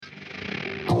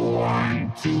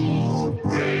All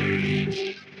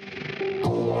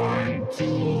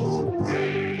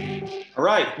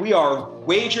right, we are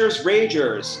Wagers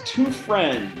Ragers, two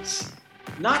friends,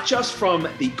 not just from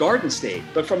the Garden State,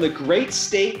 but from the great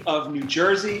state of New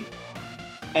Jersey,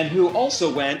 and who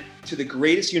also went to the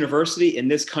greatest university in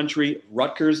this country,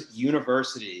 Rutgers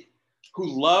University, who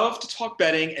love to talk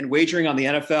betting and wagering on the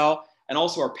NFL, and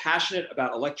also are passionate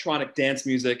about electronic dance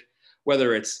music,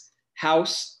 whether it's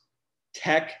house,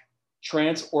 tech,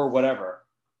 trance, or whatever.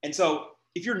 And so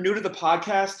if you're new to the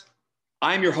podcast,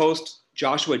 I'm your host,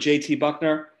 Joshua J.T.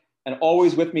 Buckner, and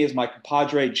always with me is my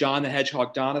compadre, John the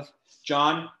Hedgehog Donoff.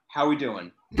 John, how are we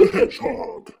doing? The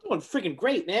Hedgehog. Doing freaking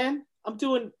great, man. I'm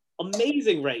doing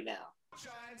amazing right now.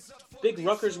 Big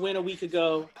Rutgers win a week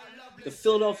ago. The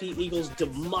Philadelphia Eagles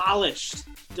demolished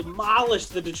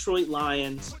the Detroit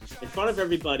Lions in front of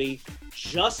everybody,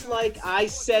 just like I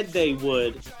said they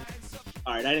would.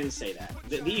 All right, I didn't say that.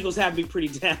 The Eagles have me pretty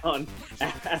down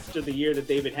after the year that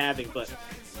they've been having, but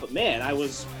man,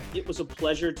 it was a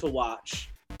pleasure to watch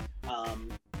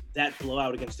that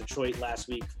blowout against Detroit last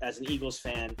week. As an Eagles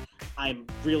fan, I'm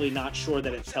really not sure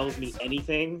that it tells me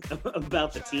anything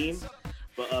about the team,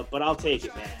 but I'll take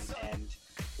it, man. And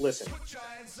listen,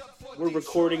 we're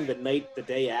recording the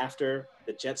day after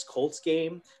the Jets-Colts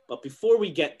game, but before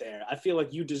we get there, I feel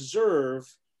like you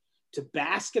deserve to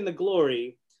bask in the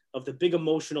glory of the big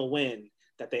emotional win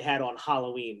that they had on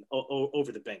Halloween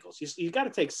over the Bengals. You got to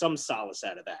take some solace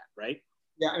out of that, right?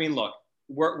 Yeah, I mean, look,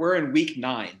 we're in week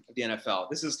 9 of the NFL.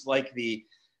 This is like the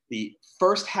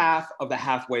first half of the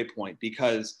halfway point,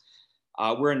 because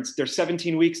there's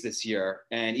 17 weeks this year,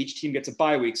 and each team gets a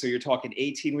bye week. So you're talking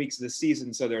 18 weeks of the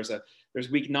season. So there's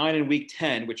week 9 and week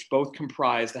 10, which both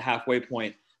comprise the halfway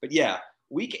point. But yeah,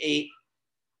 week 8.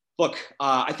 Look,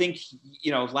 I think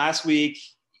last week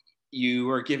you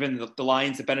were given the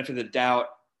Lions the benefit of the doubt,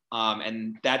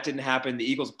 and that didn't happen. The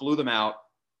Eagles blew them out.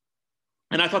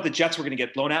 And I thought the Jets were going to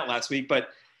get blown out last week, but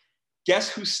guess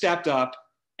who stepped up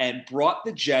and brought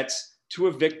the Jets to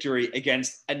a victory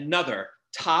against another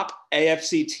top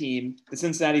AFC team, the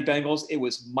Cincinnati Bengals? It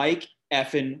was Mike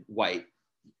effing White.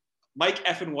 Mike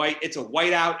effing White. It's a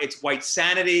whiteout. It's white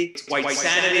sanity. It's white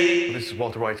sanity. This is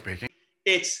Walter White speaking.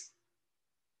 It's,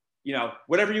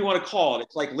 whatever you want to call it.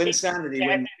 It's like Lynn Sanity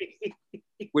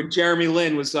when Jeremy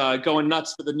Lin was going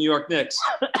nuts for the New York Knicks.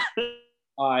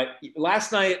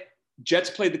 Last night,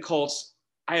 Jets played the Colts.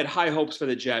 I had high hopes for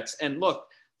the Jets. And look,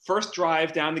 first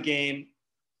drive down the game,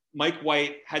 Mike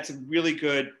White had some really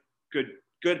good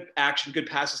action, good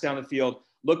passes down the field,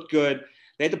 looked good.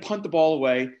 They had to punt the ball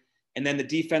away. And then the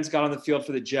defense got on the field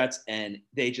for the Jets, and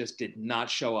they just did not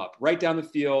show up. Right down the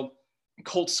field,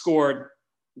 Colts scored.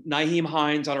 Nyheim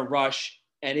Hines on a rush,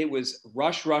 and it was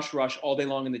rush all day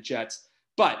long in the Jets.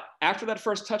 But after that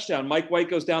first touchdown, Mike White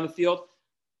goes down the field.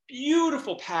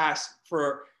 Beautiful pass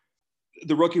for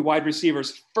the rookie wide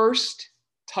receiver's first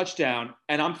touchdown.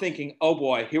 And I'm thinking, oh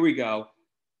boy, here we go.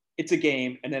 It's a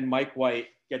game. And then Mike White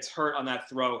gets hurt on that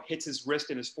throw, hits his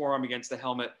wrist and his forearm against the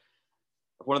helmet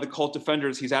of one of the Colt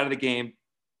defenders. He's out of the game.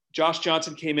 Josh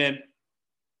Johnson came in,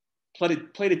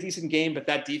 played a decent game, but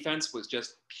that defense was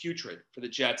just putrid for the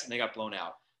Jets, and they got blown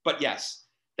out. But yes,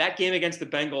 that game against the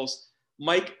Bengals,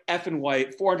 Mike effing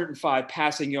White, 405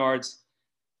 passing yards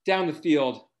down the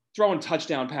field, throwing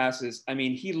touchdown passes. I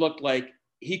mean, he looked like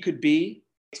he could be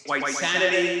white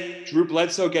sanity. Drew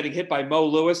Bledsoe getting hit by Mo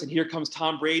Lewis, and here comes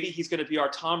Tom Brady. He's going to be our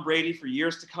Tom Brady for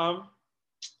years to come.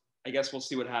 I guess we'll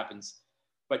see what happens.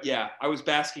 But yeah, I was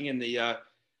basking in the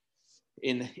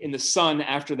in the sun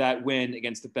after that win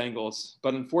against the Bengals.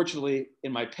 But unfortunately,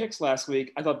 in my picks last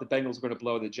week, I thought the Bengals were going to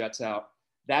blow the Jets out.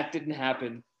 That didn't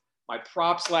happen. My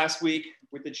props last week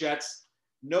with the Jets,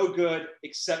 no good,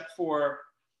 except for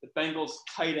the Bengals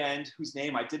tight end, whose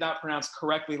name I did not pronounce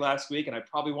correctly last week, and I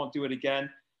probably won't do it again.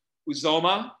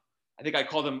 Uzomah. I think I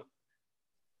called him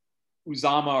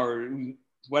Uzama or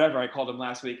whatever I called him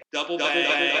last week. Double bang.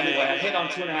 Anyway, I hit on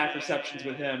 2.5 receptions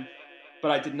with him, but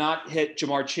I did not hit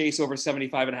Jamar Chase over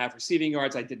 75.5 receiving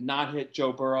yards. I did not hit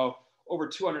Joe Burrow over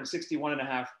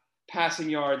 261.5 passing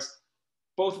yards.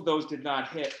 Both of those did not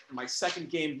hit. My second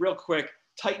game, real quick,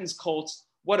 Titans-Colts.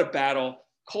 What a battle.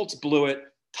 Colts blew it.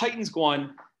 Titans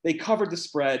won. They covered the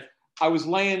spread. I was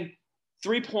laying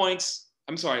 3 points.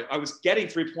 I was getting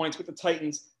 3 points with the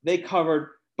Titans. They covered,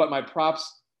 but my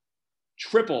props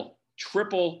triple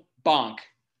bonk.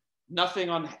 Nothing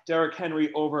on Derrick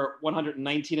Henry over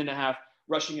 119.5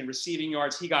 rushing and receiving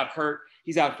yards. He got hurt.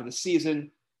 He's out for the season.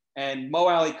 And Mo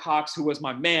Alley Cox, who was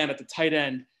my man at the tight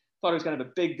end, thought he was going to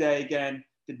have a big day again.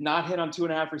 Did not hit on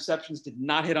 2.5 receptions. Did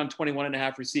not hit on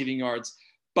 21.5 receiving yards.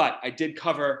 But I did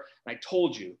cover, and I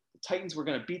told you, the Titans were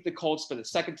going to beat the Colts for the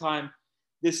second time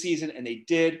this season, and they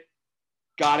did.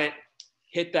 Got it.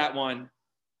 Hit that one.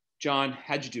 John,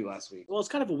 how'd you do last week? Well, it's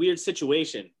kind of a weird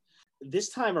situation. This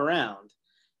time around,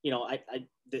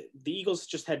 the Eagles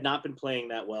just had not been playing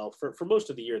that well for most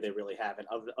of the year. They really haven't,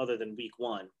 other than week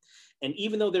one. And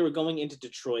even though they were going into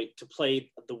Detroit to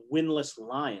play the winless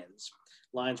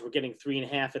Lions were getting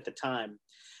 3.5 at the time.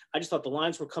 I just thought the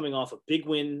Lions were coming off a big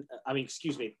win.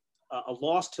 A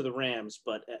loss to the Rams,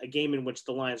 but a game in which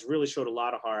the Lions really showed a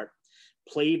lot of heart,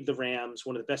 played the Rams,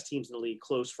 one of the best teams in the league,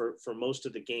 close for most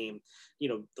of the game.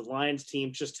 The Lions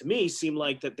team, just to me, seemed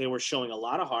like that they were showing a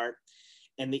lot of heart.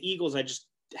 And the Eagles, I just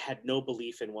had no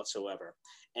belief in whatsoever.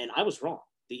 And I was wrong.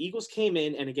 The Eagles came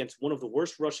in, and against one of the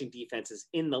worst rushing defenses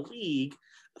in the league,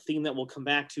 a theme that we'll come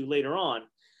back to later on,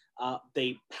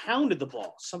 they pounded the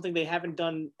ball, something they haven't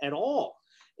done at all.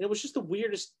 And it was just the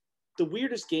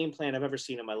weirdest game plan I've ever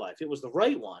seen in my life. It was the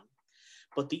right one,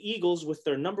 but the Eagles, with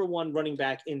their number one running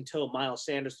back in tow, Miles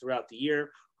Sanders, throughout the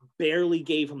year, barely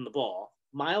gave him the ball.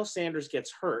 Miles Sanders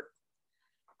gets hurt,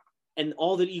 and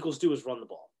all the Eagles do is run the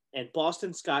ball. And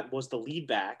Boston Scott was the lead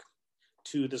back,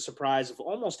 to the surprise of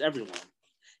almost everyone.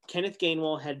 Kenneth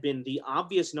Gainwell had been the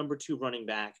obvious number 2 running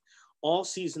back all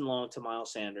season long to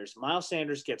Miles Sanders. Miles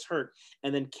Sanders gets hurt,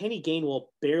 and then Kenny Gainwell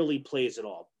barely plays at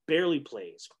all. Barely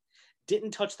plays.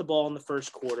 Didn't touch the ball in the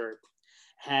first quarter,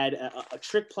 had a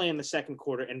trick play in the second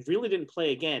quarter, and really didn't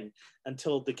play again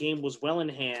until the game was well in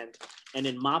hand, and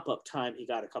in mop-up time, he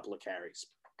got a couple of carries.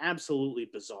 Absolutely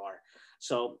bizarre.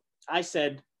 So I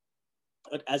said,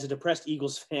 as a depressed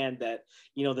Eagles fan, that,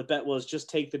 the bet was just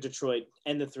take the Detroit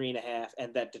and the 3.5,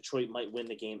 and that Detroit might win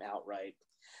the game outright.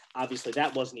 Obviously,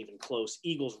 that wasn't even close.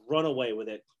 Eagles run away with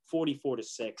it,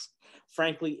 44-6.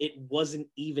 Frankly, it wasn't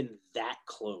even that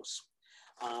close.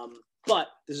 But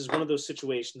this is one of those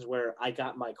situations where I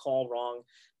got my call wrong,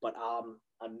 but I'm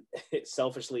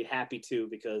selfishly happy too,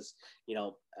 because,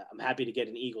 I'm happy to get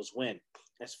an Eagles win.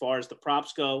 As far as the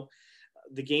props go,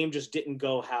 the game just didn't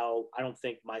go how I don't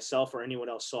think myself or anyone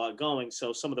else saw it going.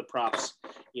 So some of the props,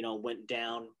 went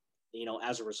down,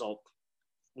 as a result.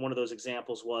 One of those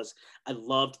examples was I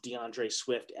loved DeAndre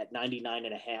Swift at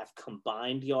 99.5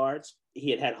 combined yards. He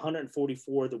had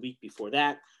 144 the week before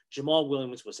that. Jamal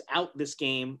Williams was out this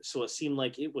game, so it seemed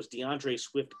like it was DeAndre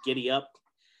Swift giddy up.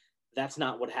 That's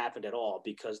not what happened at all,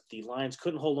 because the Lions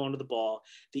couldn't hold on to the ball.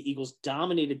 The Eagles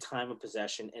dominated time of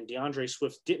possession, and DeAndre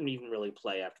Swift didn't even really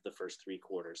play after the first 3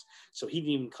 quarters. So he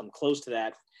didn't even come close to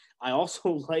that. I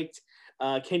also liked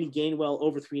Kenny Gainwell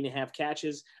over 3.5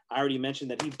 catches. I already mentioned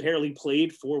that he barely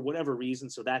played for whatever reason,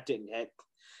 so that didn't hit.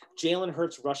 Jalen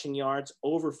Hurts rushing yards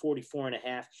over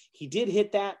 44.5. He did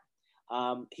hit that.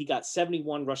 He got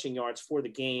 71 rushing yards for the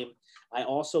game. I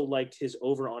also liked his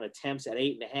over on attempts at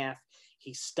 8.5.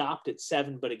 He stopped at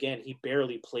 7, but again, he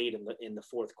barely played in the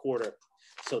fourth quarter.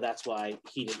 So that's why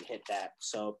he didn't hit that.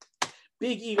 So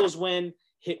big Eagles win,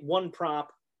 hit one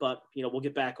prop, but we'll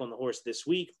get back on the horse this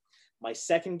week. My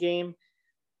second game,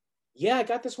 I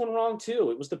got this one wrong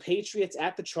too. It was the Patriots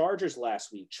at the Chargers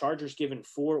last week. Chargers given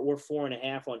 4 or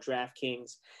 4.5 on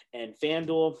DraftKings and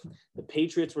FanDuel. The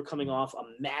Patriots were coming off a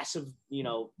massive,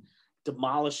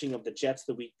 demolishing of the Jets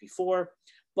the week before,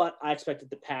 but I expected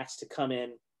the Pats to come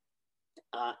in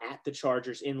at the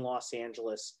Chargers in Los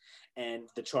Angeles, and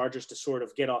the Chargers to sort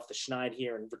of get off the schneid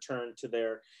here and return to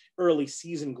their early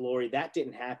season glory. That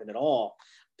didn't happen at all.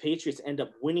 Patriots end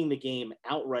up winning the game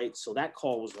outright, so that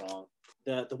call was wrong.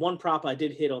 The one prop I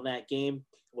did hit on that game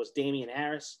was Damian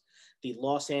Harris. The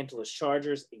Los Angeles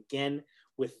Chargers, again,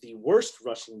 with the worst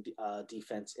rushing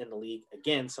defense in the league.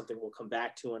 Again, something we'll come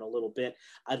back to in a little bit.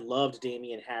 I loved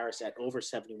Damian Harris at over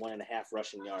 71.5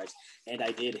 rushing yards, and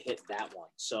I did hit that one.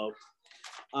 So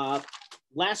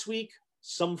last week,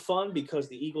 some fun because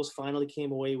the Eagles finally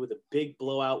came away with a big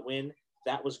blowout win.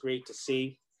 That was great to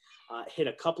see. Hit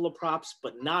a couple of props,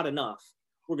 but not enough.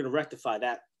 We're going to rectify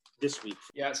that this week.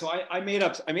 Yeah, so I made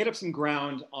up some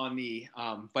ground on the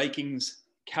Vikings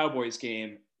Cowboys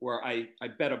game where I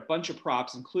bet a bunch of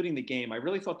props, including the game. I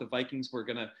really thought the Vikings were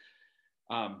gonna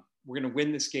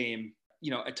win this game,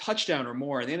 a touchdown or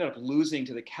more, and they ended up losing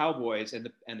to the Cowboys and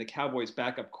the Cowboys'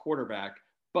 backup quarterback.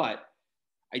 But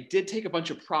I did take a bunch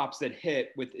of props that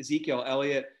hit with Ezekiel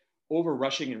Elliott over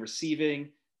rushing and receiving,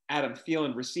 Adam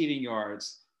Thielen receiving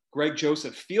yards, Greg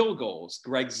Joseph field goals,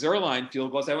 Greg Zuerlein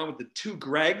field goals. I went with the 2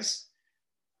 Gregs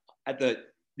at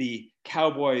the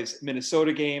Cowboys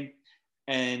Minnesota game,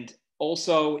 and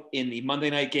also in the Monday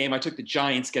night game, I took the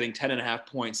Giants getting 10.5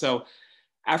 points. So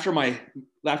after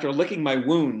licking my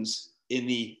wounds in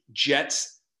the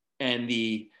Jets and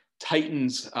the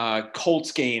Titans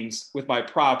Colts games with my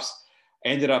props, I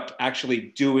ended up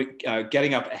actually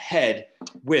getting up ahead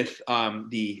with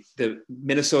the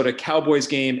Minnesota Cowboys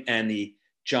game and the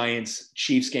Giants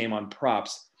Chiefs game on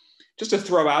props. Just to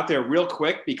throw out there real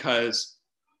quick, because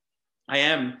I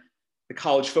am the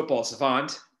college football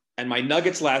savant, and my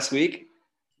Nuggets last week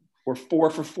were 4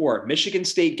 for 4. Michigan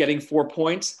State getting 4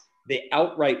 points. They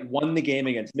outright won the game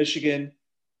against Michigan.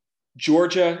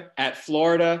 Georgia at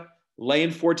Florida,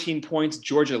 laying 14 points.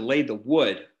 Georgia laid the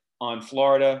wood on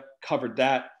Florida, covered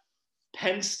that.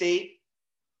 Penn State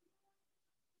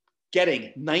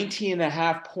getting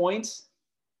 19.5 points,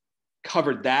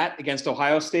 covered that against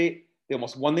Ohio State. They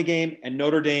almost won the game. And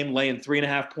Notre Dame laying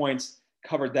 3.5 points,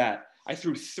 covered that. I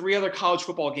threw 3 other college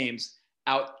football games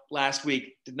out last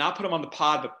week. Did not put them on the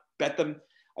pod, but bet them.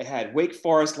 I had Wake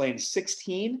Forest laying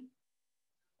 16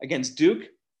 against Duke.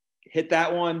 Hit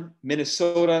that one.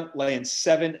 Minnesota laying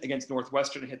 7 against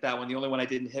Northwestern. Hit that one. The only one I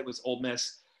didn't hit was Ole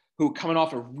Miss, who coming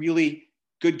off a really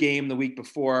good game the week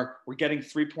before. We're getting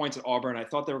 3 points at Auburn. I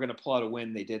thought they were going to pull out a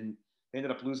win. They didn't. They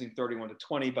ended up losing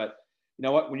 31-20. But you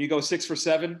know what? When you go 6 for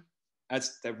 7,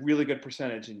 that's a really good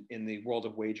percentage in the world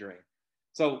of wagering.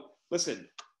 So listen,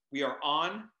 we are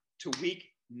on to week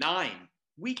 9.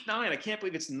 Week 9. I can't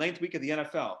believe it's the 9th week of the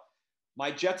NFL. My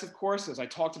Jets, of course, as I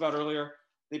talked about earlier,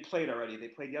 they played already. They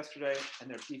played yesterday, and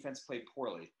their defense played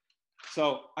poorly.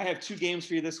 So I have 2 games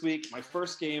for you this week. My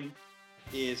first game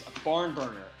is a barn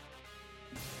burner.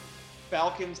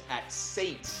 Falcons at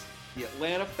Saints. The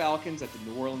Atlanta Falcons at the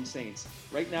New Orleans Saints.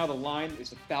 Right now, the line is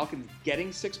the Falcons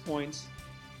getting 6 points.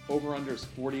 Over-under is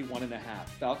 41.5.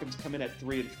 Falcons come in at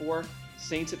 3-4.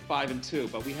 Saints at 5-2.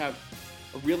 But we have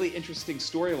a really interesting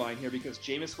storyline here because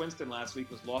Jameis Winston last week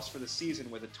was lost for the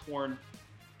season with a torn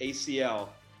ACL.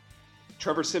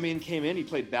 Trevor Siemian came in. He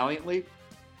played valiantly.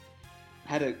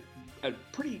 Had a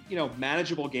pretty,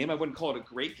 manageable game. I wouldn't call it a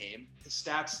great game. His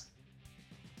stats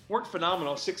weren't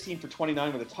phenomenal. 16 for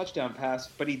 29 with a touchdown pass,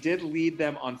 but he did lead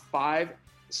them on 5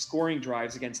 scoring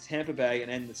drives against Tampa Bay,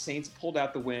 and then the Saints pulled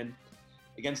out the win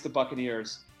against the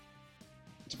Buccaneers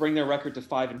to bring their record to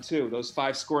 5-2. Those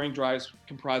 5 scoring drives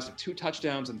comprised of 2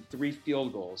 touchdowns and 3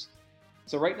 field goals.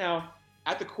 So right now,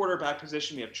 at the quarterback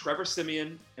position, we have Trevor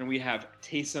Siemian and we have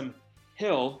Taysom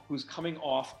Hill, who's coming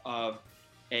off of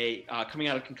coming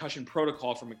out of concussion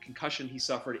protocol from a concussion he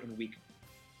suffered in week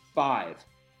 5.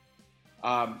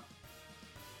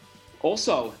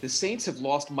 Also, the Saints have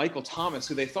lost Michael Thomas,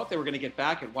 who they thought they were going to get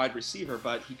back at wide receiver,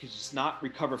 but he could just not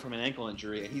recover from an ankle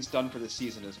injury, and he's done for the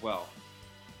season as well.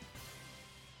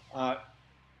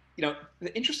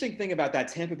 The interesting thing about that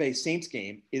Tampa Bay Saints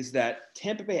game is that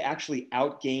Tampa Bay actually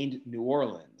outgained New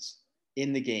Orleans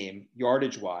in the game,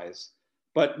 yardage-wise,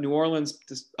 but New Orleans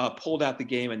just, pulled out the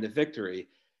game and the victory.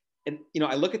 And,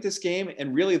 I look at this game,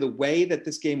 and really the way that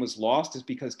this game was lost is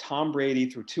because Tom Brady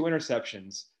threw 2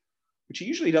 interceptions, which he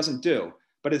usually doesn't do,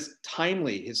 but his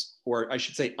untimely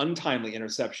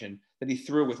interception that he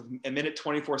threw with 1 minute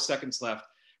 24 seconds left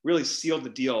really sealed the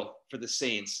deal for the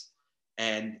Saints,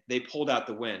 and they pulled out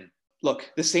the win.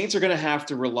 Look, the Saints are going to have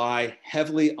to rely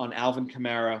heavily on Alvin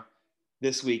Kamara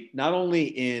this week, not only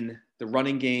in the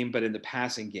running game, but in the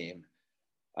passing game,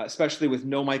 especially with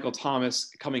no Michael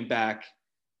Thomas coming back.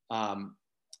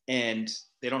 And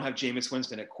they don't have Jameis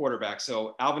Winston at quarterback.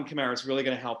 So Alvin Kamara is really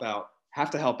going to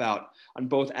have to help out on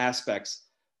both aspects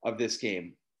of this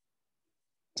game.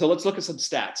 So let's look at some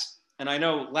stats. And I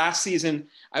know last season,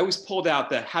 I always pulled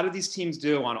out how did these teams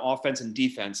do on offense and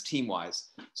defense team-wise?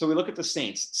 So we look at the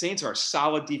Saints. Saints are a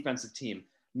solid defensive team.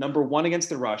 Number 1 against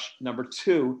the rush. Number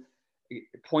 2,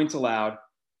 points allowed.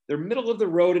 They're middle of the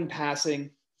road in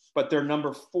passing, but they're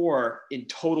number 4 in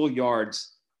total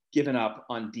yards given up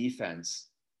on defense.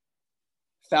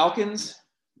 Falcons,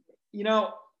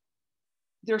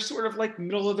 they're sort of like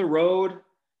middle of the road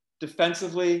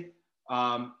defensively,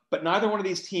 but neither one of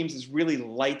these teams is really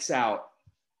lights out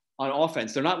on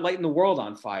offense. They're not lighting the world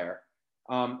on fire.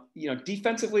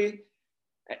 Defensively,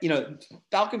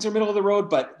 Falcons are middle of the road,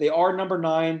 but they are number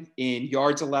 9 in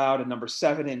yards allowed and number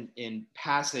 7 in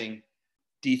passing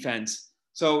defense.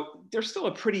 So they're still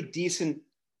a pretty decent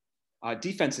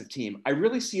defensive team. I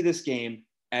really see this game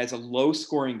as a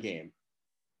low-scoring game.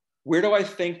 Where do I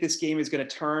think this game is going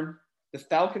to turn? The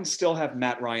Falcons still have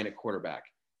Matt Ryan at quarterback.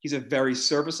 He's a very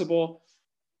serviceable.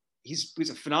 He's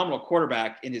a phenomenal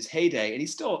quarterback in his heyday, and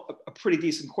he's still a pretty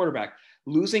decent quarterback.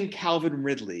 Losing Calvin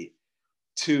Ridley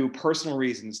to personal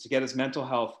reasons to get his mental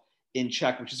health in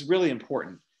check, which is really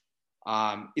important,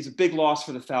 is a big loss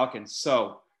for the Falcons.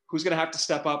 So who's going to have to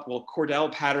step up? Well,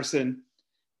 Cordell Patterson,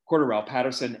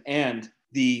 and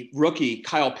the rookie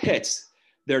Kyle Pitts,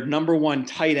 their number 1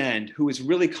 tight end, who has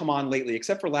really come on lately,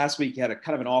 except for last week. He had a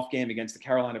kind of an off game against the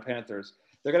Carolina Panthers.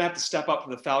 They're going to have to step up for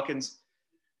the Falcons.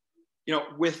 You know,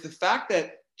 with the fact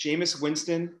that Jameis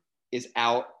Winston is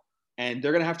out and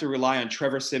they're going to have to rely on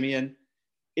Trevor Siemian,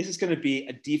 this is going to be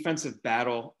a defensive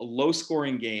battle, a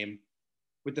low-scoring game,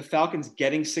 with the Falcons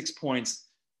getting 6 points,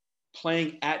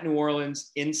 playing at New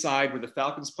Orleans inside where the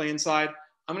Falcons play inside.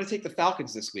 I'm going to take the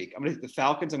Falcons this week. I'm going to take the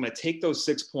Falcons. I'm going to take those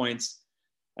 6 points.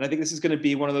 And I think this is going to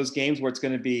be one of those games where it's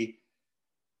going to be,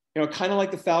 you know, kind of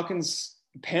like the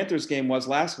Falcons-Panthers game was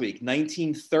last week,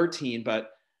 19-13,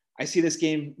 but I see this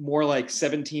game more like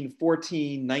 17-14,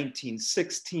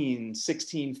 19-16,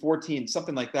 16-14,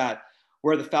 something like that,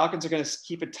 where the Falcons are going to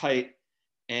keep it tight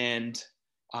and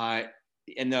I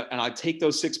take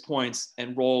those 6 points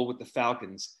and roll with the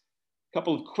Falcons. A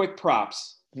couple of quick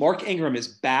props. Mark Ingram is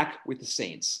back with the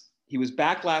Saints. He was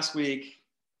back last week,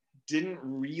 didn't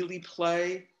really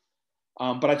play,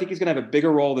 but I think he's going to have a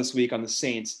bigger role this week on the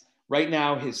Saints. Right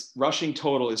now, his rushing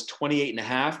total is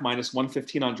 28.5, minus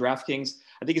 115 on DraftKings.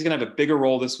 I think he's going to have a bigger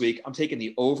role this week. I'm taking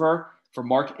the over for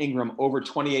Mark Ingram, over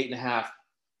 28.5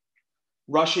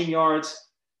 rushing yards.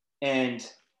 And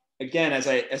again, as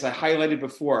I highlighted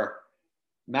before,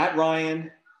 Matt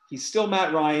Ryan, he's still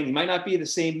Matt Ryan. He might not be the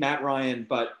same Matt Ryan,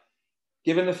 but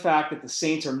given the fact that the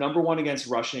Saints are number one against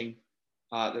rushing,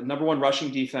 the number one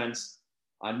rushing defense,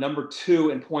 number 2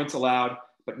 in points allowed,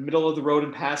 but middle of the road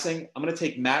in passing, I'm going to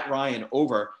take Matt Ryan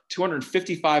over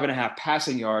 255.5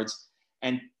 passing yards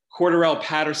and Cordarrelle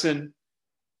Patterson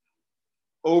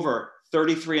over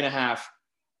 33.5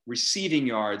 receiving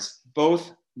yards,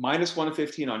 both minus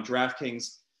 115 on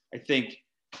DraftKings. I think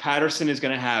Patterson is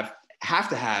going to have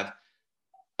to have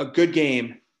a good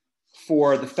game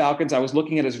for the Falcons. I was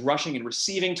looking at his rushing and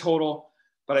receiving total,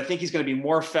 but I think he's going to be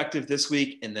more effective this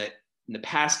week in the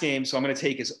pass game. So I'm going to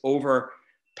take his over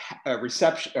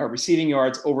receiving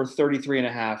yards over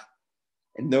 33.5.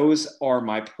 And those are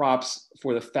my props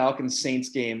for the Falcons Saints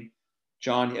game.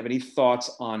 John, do you have any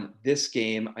thoughts on this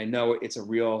game? I know it's a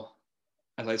real,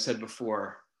 as I said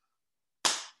before,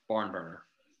 barn burner.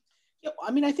 Yeah,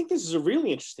 I mean, I think this is a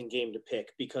really interesting game to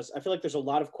pick because I feel like there's a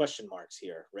lot of question marks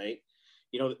here, right?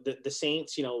 You know, the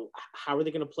Saints, you know, how are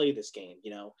they going to play this game?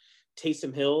 You know,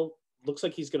 Taysom Hill looks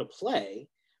like he's going to play,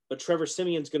 but Trevor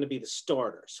Siemian's going to be the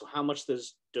starter. So how much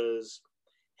does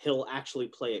Hill actually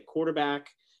play at quarterback?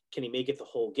 Can he make it the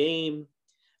whole game?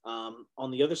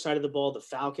 On the other side of the ball, the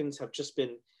Falcons have just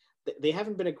been – they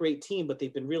haven't been a great team, but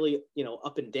they've been really, you know,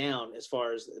 up and down as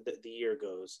far as the year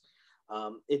goes.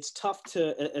 It's tough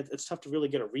to really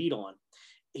get a read on.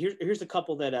 Here's a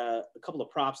couple of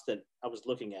props that I was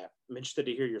looking at. I'm interested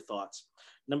to hear your thoughts.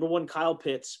 Number one, Kyle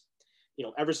Pitts. You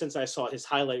know, ever since I saw his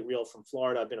highlight reel from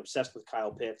Florida, I've been obsessed with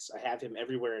Kyle Pitts. I have him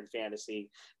everywhere in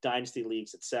fantasy, dynasty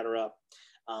leagues, etc.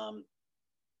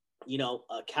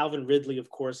 Calvin Ridley, of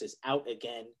course, is out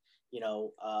again,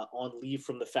 on leave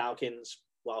from the Falcons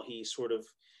while he sort of,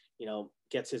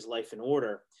 gets his life in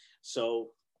order. So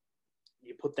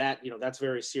you put that, that's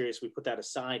very serious. We put that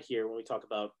aside here when we talk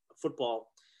about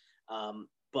football.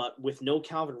 But with no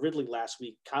Calvin Ridley last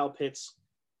week, Kyle Pitts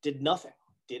did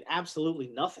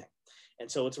absolutely nothing. And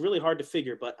so it's really hard to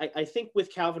figure. But I think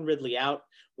with Calvin Ridley out,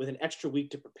 with an extra week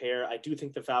to prepare, I do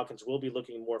think the Falcons will be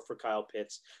looking more for Kyle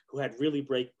Pitts, who had really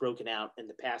broken out in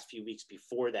the past few weeks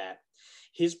before that.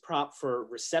 His prop for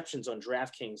receptions on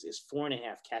DraftKings is 4.5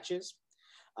 catches.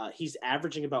 He's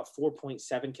averaging about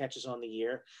 4.7 catches on the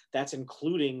year. That's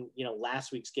including,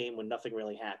 last week's game when nothing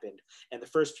really happened, and the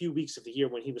first few weeks of the year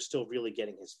when he was still really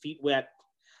getting his feet wet.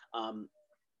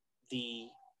 The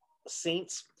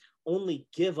Saints only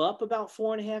give up about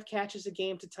 4.5 catches a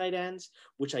game to tight ends,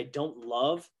 which I don't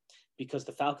love because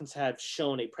the Falcons have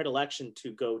shown a predilection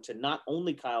to go to not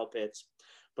only Kyle Pitts,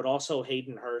 but also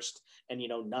Hayden Hurst and,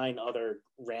 9 other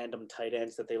random tight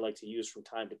ends that they like to use from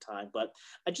time to time. But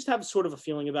I just have sort of a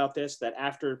feeling about this, that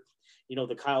after,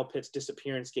 the Kyle Pitts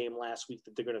disappearance game last week,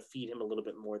 that they're going to feed him a little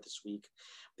bit more this week.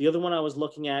 The other one I was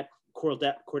looking at,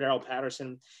 Cordarrelle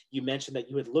Patterson, you mentioned that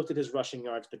you had looked at his rushing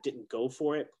yards but didn't go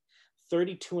for it.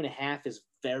 32.5 is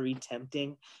very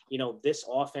tempting. This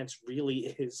offense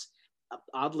really is,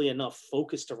 oddly enough,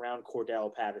 focused around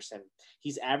Cordarrelle Patterson.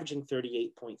 He's averaging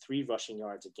 38.3 rushing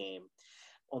yards a game.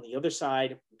 On the other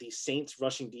side, the Saints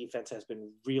rushing defense has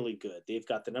been really good. They've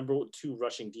got the number 2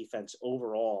 rushing defense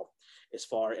overall as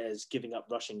far as giving up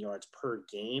rushing yards per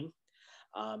game.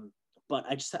 But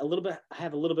I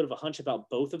have a little bit of a hunch about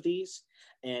both of these.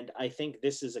 And I think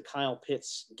this is a Kyle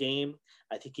Pitts game.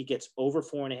 I think he gets over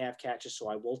 4.5 catches, so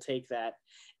I will take that.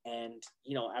 And,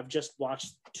 I've just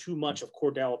watched too much of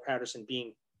Cordarrelle Patterson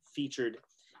being featured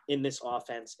in this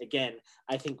offense. Again,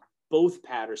 I think both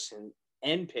Patterson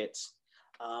and Pitts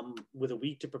with a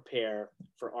week to prepare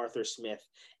for Arthur Smith,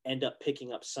 end up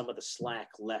picking up some of the slack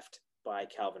left by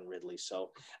Calvin Ridley. So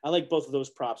I like both of those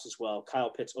props as well. Kyle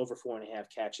Pitts over 4.5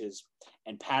 catches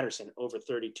and Patterson over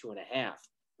 32.5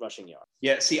 rushing yards.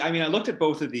 Yeah, see, I mean, I looked at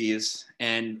both of these,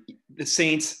 and the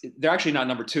Saints, they're actually not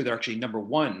number 2. They're actually number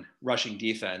 1 rushing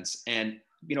defense. And,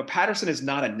 Patterson is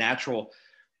not a natural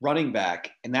running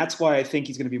back, and that's why I think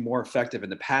he's going to be more effective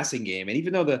in the passing game. And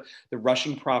even though the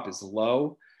rushing prop is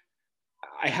low,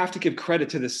 I have to give credit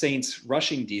to the Saints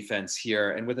rushing defense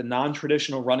here. And with a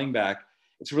non-traditional running back,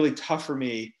 it's really tough for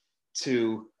me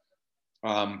to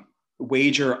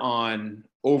wager on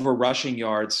over rushing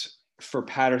yards for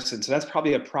Patterson. So that's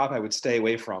probably a prop I would stay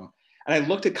away from. And I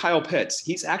looked at Kyle Pitts.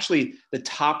 He's actually the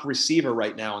top receiver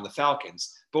right now on the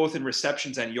Falcons, both in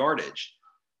receptions and yardage.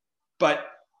 But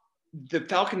the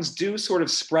Falcons do sort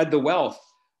of spread the wealth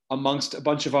amongst a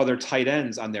bunch of other tight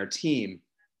ends on their team.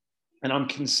 And I'm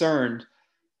concerned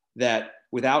that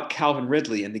without Calvin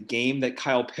Ridley in the game that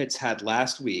Kyle Pitts had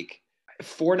last week,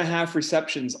 4.5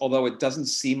 receptions, although it doesn't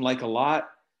seem like a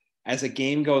lot, as a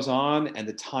game goes on and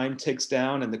the time ticks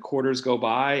down and the quarters go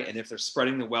by, and if they're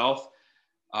spreading the wealth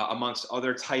amongst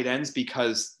other tight ends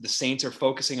because the Saints are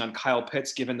focusing on Kyle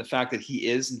Pitts, given the fact that he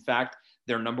is, in fact,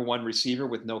 their number 1 receiver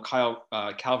with no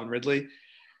Calvin Ridley,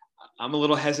 I'm a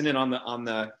little hesitant on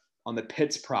the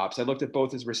Pitts props. I looked at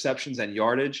both his receptions and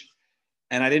yardage,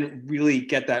 and I didn't really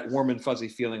get that warm and fuzzy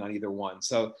feeling on either one.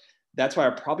 So that's why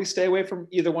I'll probably stay away from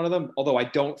either one of them, although I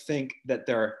don't think that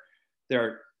they're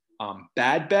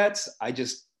bad bets.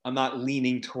 I'm not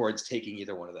leaning towards taking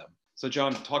either one of them. So,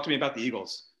 John, talk to me about the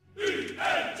Eagles.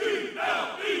 E-N-G-L-E-S,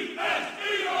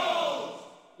 Eagles!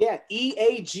 Yeah,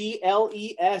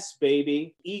 EAGLES,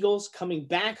 baby. Eagles coming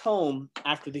back home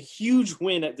after the huge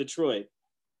win at Detroit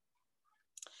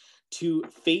to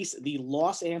face the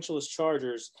Los Angeles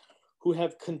Chargers, who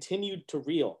have continued to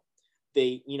reel.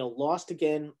 They, lost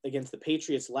again against the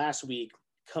Patriots last week,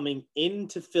 coming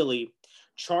into Philly.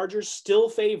 Chargers still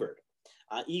favored.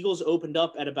 Eagles opened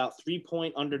up at about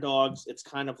 3-point underdogs. It's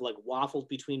kind of like waffled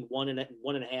between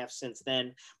 1.5 since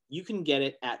then. You can get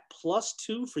it at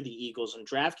 +2 for the Eagles on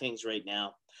DraftKings right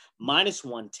now,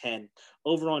 -110.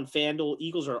 Over on FanDuel,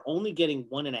 Eagles are only getting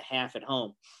 1.5 at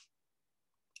home.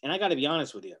 And I got to be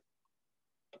honest with you.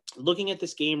 Looking at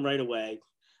this game right away,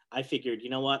 I figured, you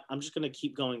know what? I'm just going to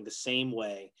keep going the same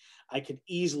way. I could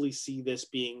easily see this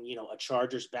being, a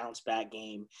Chargers bounce back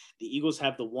game. The Eagles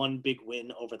have the one big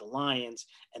win over the Lions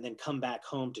and then come back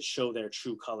home to show their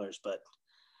true colors. But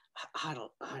I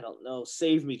don't know.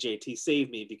 Save me, JT. Save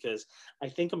me, because I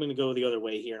think I'm going to go the other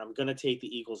way here. And I'm going to take the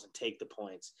Eagles and take the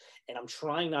points. And I'm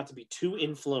trying not to be too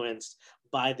influenced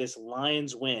by this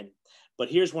Lions win. But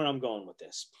here's where I'm going with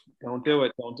this. Don't do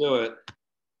it. Don't do it.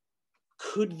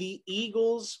 Could the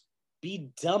Eagles be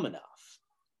dumb enough?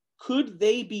 Could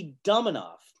they be dumb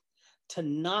enough to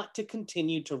not to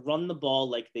continue to run the ball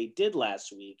like they did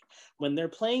last week when they're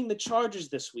playing the Chargers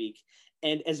this week?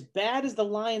 And as bad as the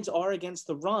Lions are against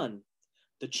the run,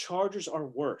 the Chargers are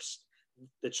worse.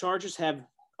 The Chargers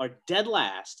are dead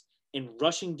last in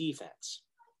rushing defense.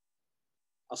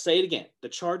 I'll say it again. The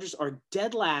Chargers are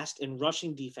dead last in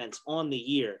rushing defense on the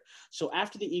year. So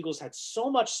after the Eagles had so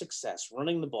much success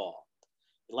running the ball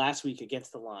last week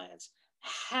against the Lions,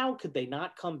 how could they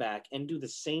not come back and do the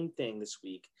same thing this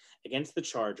week against the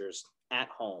Chargers at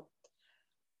home?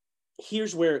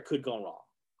 Here's where it could go wrong.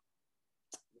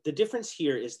 The difference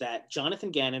here is that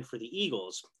Jonathan Gannon for the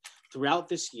Eagles throughout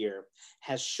this year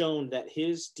has shown that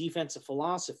his defensive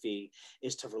philosophy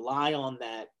is to rely on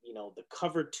that, the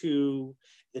cover 2,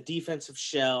 the defensive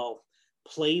shell,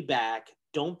 play back,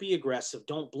 don't be aggressive,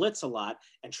 don't blitz a lot,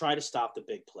 and try to stop the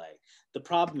big play. The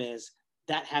problem is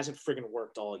that hasn't friggin'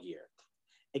 worked all year.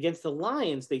 Against the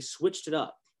Lions, they switched it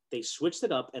up. They switched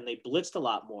it up and they blitzed a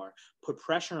lot more, put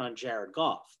pressure on Jared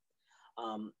Goff.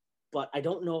 But I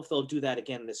don't know if they'll do that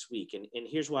again this week. And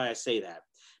here's why I say that.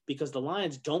 Because the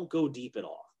Lions don't go deep at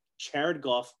all. Jared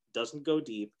Goff doesn't go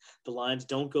deep. The Lions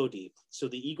don't go deep. So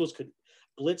the Eagles could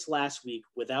blitz last week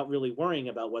without really worrying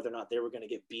about whether or not they were going to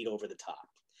get beat over the top.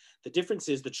 The difference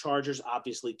is the Chargers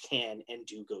obviously can and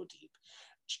do go deep.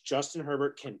 Justin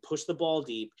Herbert can push the ball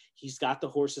deep. He's got the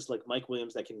horses like Mike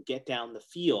Williams that can get down the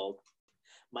field.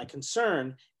 My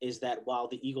concern is that while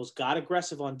the Eagles got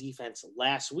aggressive on defense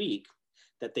last week,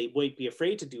 that they might be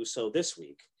afraid to do so this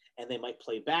week. And they might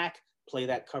play back, play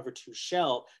that cover 2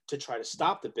 shell to try to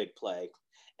stop the big play.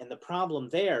 And the problem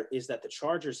there is that the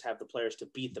Chargers have the players to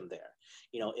beat them there.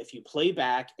 If you play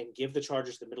back and give the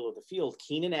Chargers the middle of the field,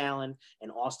 Keenan Allen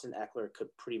and Austin Eckler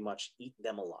could pretty much eat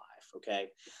them alive, okay?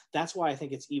 That's why I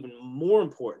think it's even more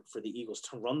important for the Eagles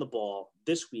to run the ball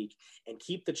this week and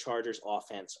keep the Chargers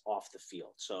offense off the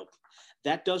field. So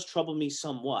that does trouble me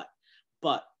somewhat,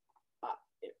 but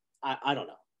I don't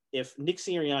know. If Nick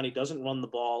Sirianni doesn't run the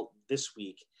ball this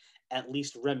week, at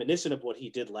least reminiscent of what he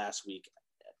did last week,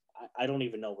 I don't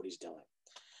even know what he's doing.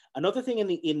 Another thing in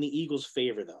the Eagles'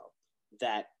 favor, though,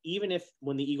 that even if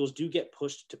when the Eagles do get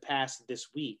pushed to pass this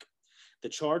week, the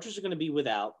Chargers are going to be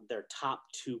without their top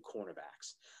two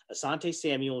cornerbacks. Asante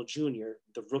Samuel Jr.,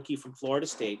 the rookie from Florida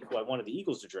State, who I wanted the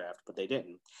Eagles to draft, but they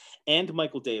didn't, and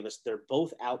Michael Davis, they're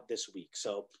both out this week.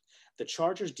 So the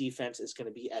Chargers defense is going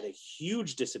to be at a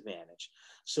huge disadvantage.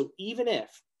 So even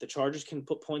if the Chargers can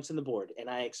put points on the board, and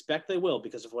I expect they will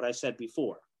because of what I said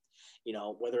before,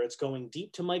 whether it's going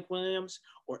deep to Mike Williams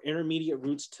or intermediate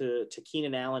routes to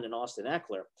Keenan Allen and Austin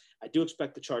Eckler, I do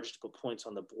expect the Chargers to put points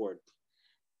on the board.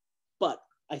 But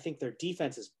I think their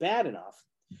defense is bad enough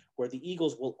where the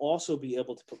Eagles will also be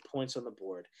able to put points on the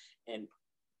board. And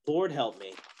Lord help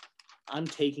me, I'm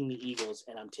taking the Eagles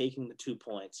and I'm taking the 2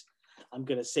 points. I'm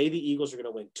going to say the Eagles are going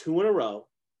to win 2 in a row.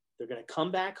 They're going to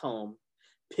come back home,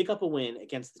 pick up a win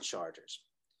against the Chargers.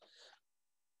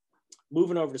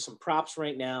 Moving over to some props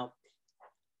right now.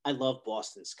 I love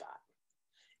Boston Scott.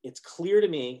 It's clear to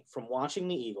me from watching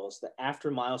the Eagles that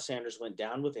after Miles Sanders went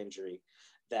down with injury,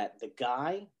 that the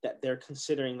guy that they're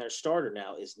considering their starter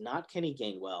now is not Kenny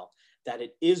Gainwell, that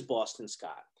it is Boston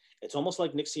Scott. It's almost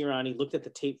like Nick Sirianni looked at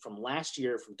the tape from last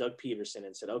year from Doug Peterson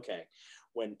and said, okay,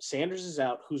 when Sanders is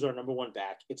out, who's our number one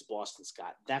back? It's Boston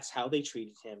Scott. That's how they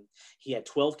treated him. He had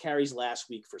 12 carries last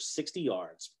week for 60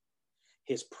 yards.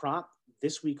 His prop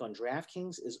this week on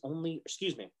DraftKings is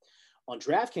on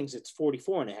DraftKings, it's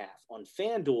 44.5. On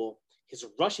FanDuel, his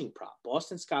rushing prop,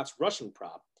 Boston Scott's rushing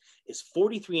prop, is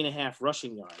 43.5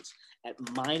 rushing yards at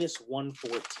minus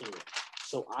 114.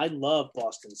 So I love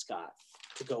Boston Scott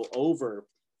to go over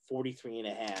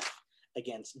 43.5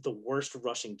 against the worst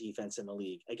rushing defense in the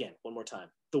league. Again, one more time,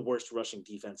 the worst rushing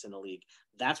defense in the league.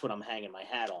 That's what I'm hanging my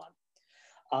hat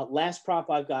on. Last prop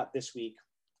I've got this week,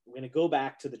 I'm going to go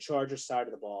back to the Chargers side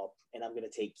of the ball, and I'm going to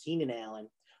take Keenan Allen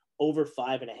over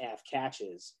 5.5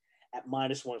 catches at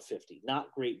minus 150.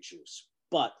 Not great juice,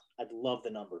 but I'd love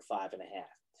the number 5.5.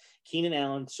 Keenan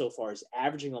Allen so far is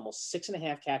averaging almost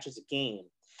 6.5 catches a game,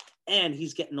 and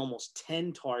he's getting almost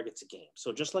 10 targets a game.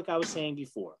 So just like I was saying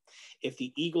before, if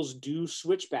the Eagles do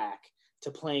switch back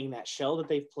to playing that shell that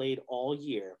they've played all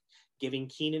year, giving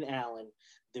Keenan Allen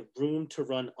the room to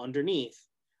run underneath,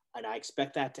 and I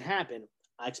expect that to happen,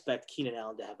 I expect Keenan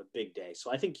Allen to have a big day.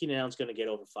 So I think Keenan Allen's going to get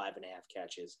over 5.5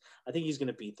 catches. I think he's going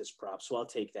to beat this prop, so I'll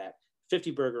take that. 50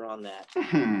 burger on that.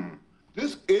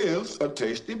 This is a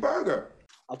tasty burger.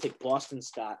 I'll take Boston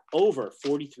Scott over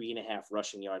 43.5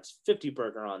 rushing yards. 50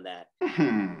 burger on that.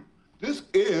 This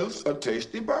is a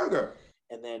tasty burger.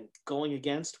 And then going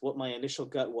against what my initial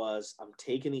gut was, I'm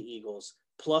taking the Eagles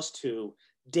 +2.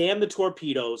 Damn the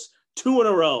Torpedoes. 2 in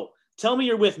a row. Tell me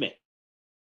you're with me.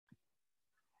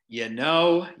 You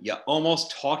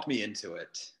almost talked me into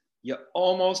it.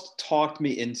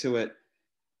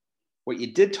 What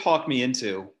you did talk me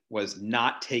into was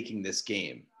not taking this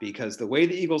game, because the way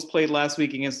the Eagles played last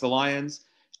week against the Lions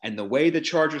and the way the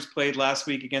Chargers played last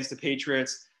week against the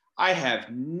Patriots, I have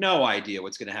no idea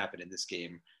what's going to happen in this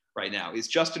game right now. Is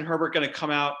Justin Herbert going to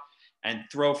come out and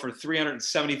throw for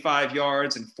 375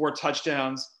 yards and 4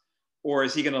 touchdowns, or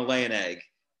is he going to lay an egg?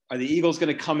 Are the Eagles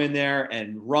going to come in there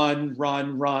and run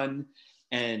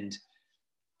and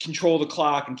control the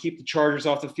clock and keep the Chargers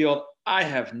off the field? I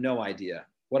have no idea.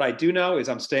 What I do know is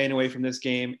I'm staying away from this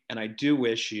game, and I do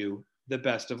wish you the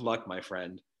best of luck, my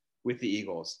friend, with the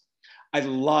Eagles. I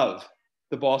love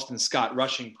the Boston Scott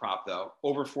rushing prop, though.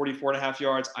 Over 44.5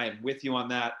 yards. I am with you on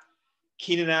that.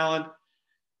 Keenan Allen,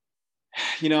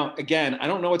 again, I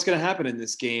don't know what's going to happen in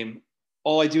this game.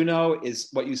 All I do know is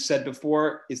what you said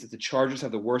before is that the Chargers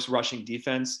have the worst rushing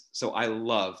defense. So I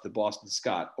love the Boston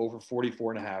Scott over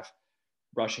 44.5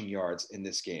 rushing yards in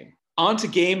this game. On to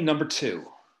game number 2.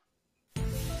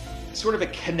 Sort of a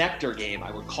connector game, I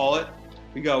would call it.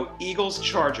 We go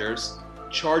Eagles-Chargers.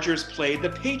 Chargers played the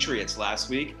Patriots last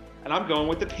week, and I'm going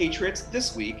with the Patriots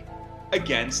this week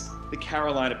against the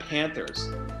Carolina Panthers.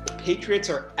 The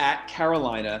Patriots are at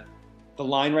Carolina. The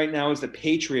line right now is the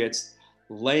Patriots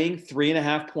laying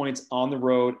 3.5 points on the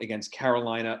road against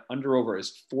Carolina. Under/over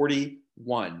is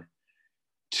 41.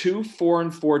 2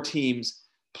 4-4 teams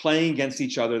playing against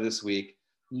each other this week,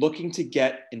 looking to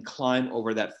get and climb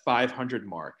over that 500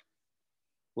 mark.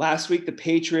 Last week, the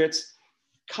Patriots,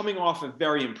 coming off a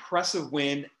very impressive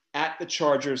win at the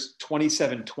Chargers,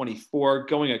 27-24,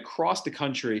 going across the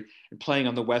country and playing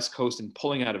on the West Coast and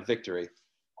pulling out a victory.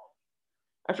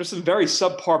 After some very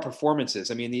subpar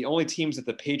performances, I mean, the only teams that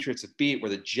the Patriots have beat were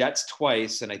the Jets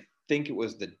twice, and I think it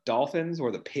was the Dolphins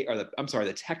or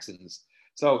the Texans.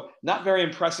 So not very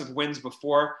impressive wins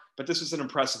before, but this was an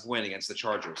impressive win against the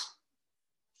Chargers.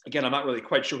 Again, I'm not really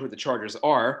quite sure who the Chargers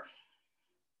are,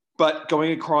 but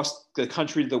going across the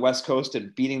country to the West Coast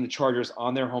and beating the Chargers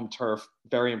on their home turf,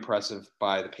 very impressive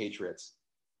by the Patriots.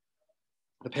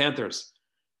 The Panthers,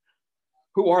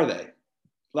 who are they?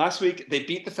 Last week, they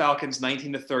beat the Falcons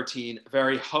 19-13, a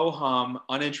very ho-hum,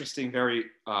 uninteresting, very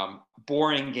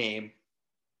boring game.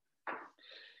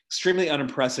 Extremely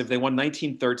unimpressive. They won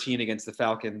 19-13 against the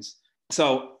Falcons.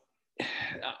 So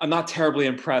I'm not terribly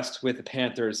impressed with the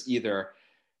Panthers either.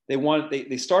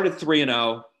 They started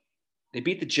 3-0. They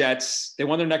beat the Jets. They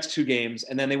won their next 2 games,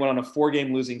 and then they went on a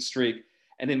 4-game losing streak.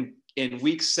 And in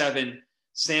week 7,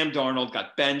 Sam Darnold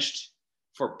got benched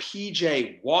for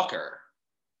P.J. Walker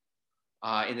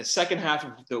in the second half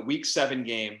of the week 7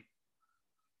 game.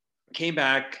 Came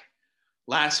back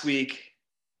last week.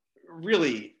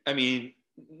 Really, I mean,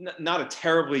 not a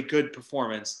terribly good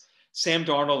performance. Sam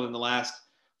Darnold in the last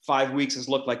 5 weeks has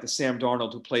looked like the Sam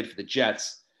Darnold who played for the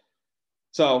Jets.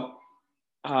 So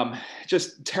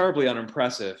just terribly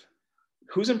unimpressive.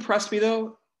 Who's impressed me,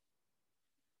 though,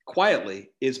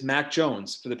 quietly, is Mac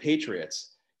Jones for the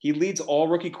Patriots. He leads all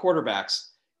rookie quarterbacks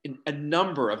in a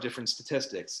number of different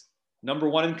statistics. Number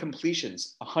 1 in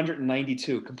completions,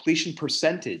 192. Completion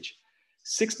percentage,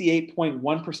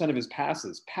 68.1% of his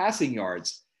passes. Passing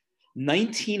yards,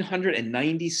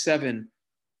 1,997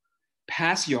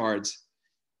 pass yards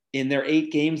in their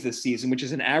 8 games this season, which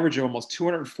is an average of almost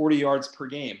 240 yards per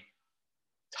game.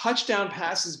 Touchdown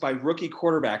passes by rookie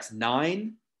quarterbacks,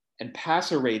 9, and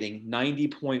passer rating,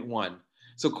 90.1.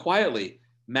 So quietly,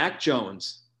 Mac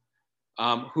Jones,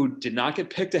 who did not get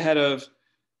picked ahead of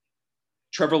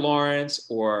Trevor Lawrence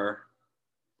or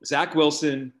Zach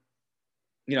Wilson,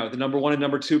 the number 1 and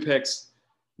number 2 picks,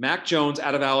 Mac Jones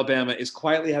out of Alabama is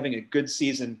quietly having a good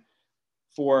season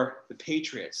for the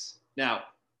Patriots. Now,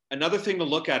 another thing to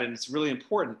look at, and it's really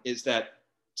important, is that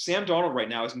Sam Darnold right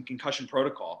now is in concussion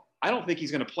protocol. I don't think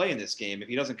he's going to play in this game if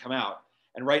he doesn't come out.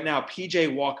 And right now, P.J.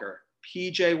 Walker,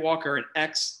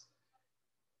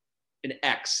 an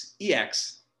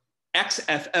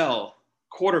XFL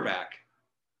quarterback,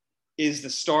 is the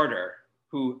starter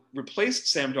who replaced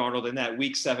Sam Darnold in that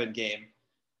Week 7 game.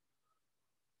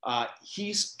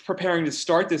 He's preparing to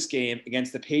start this game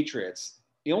against the Patriots.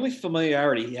 The only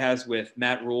familiarity he has with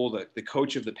Matt Rule, the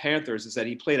coach of the Panthers, is that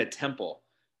he played at Temple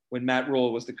when Matt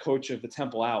Rule was the coach of the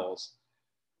Temple Owls.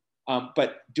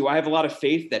 But do I have a lot of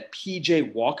faith that P.J.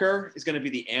 Walker is going to be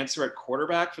the answer at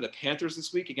quarterback for the Panthers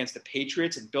this week against the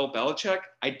Patriots and Bill Belichick?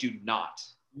 I do not.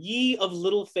 Ye of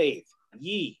little faith.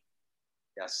 Ye.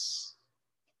 Yes.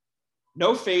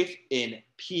 No faith in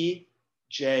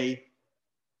P.J.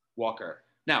 Walker.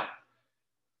 Now,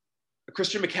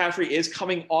 Christian McCaffrey is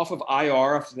coming off of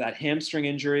IR after that hamstring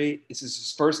injury. This is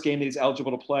his first game that he's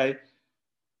eligible to play.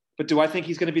 But do I think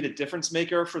he's going to be the difference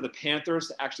maker for the Panthers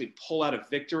to actually pull out a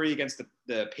victory against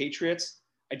the Patriots?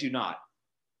 I do not.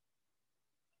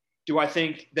 Do I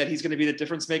think that he's going to be the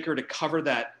difference maker to cover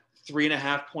that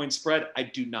 3.5 point spread? I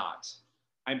do not.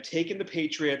 I'm taking the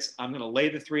Patriots. I'm going to lay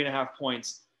the 3.5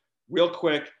 points. Real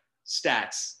quick,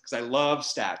 stats, because I love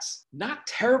stats. Not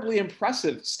terribly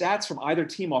impressive stats from either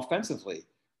team offensively.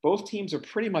 Both teams are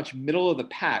pretty much middle of the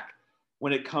pack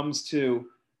when it comes to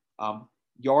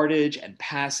yardage and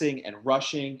passing and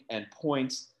rushing and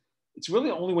points. It's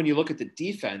really only when you look at the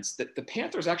defense that the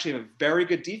Panthers actually have a very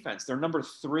good defense. They're number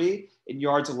 3 in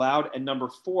yards allowed and number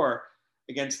 4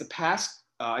 against the pass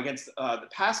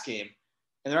game,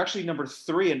 and they're actually number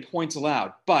 3 in points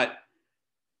allowed. But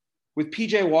with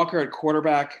P.J. Walker at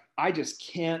quarterback, I just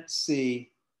can't see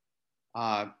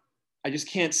the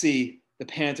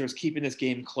Panthers keeping this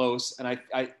game close. And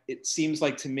it seems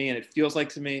like to me, and it feels like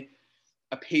to me,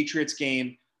 a Patriots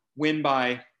game, win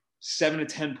by 7 to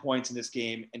 10 points in this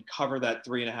game and cover that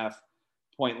 3.5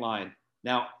 point line.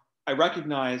 Now, I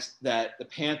recognize that the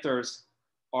Panthers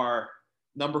are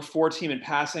number 4 team in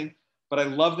passing, but I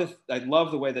love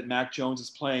the way that Mac Jones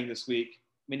is playing this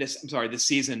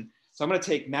season. So I'm going to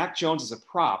take Mac Jones as a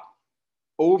prop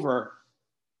over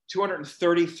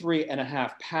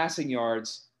 233.5 passing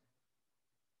yards,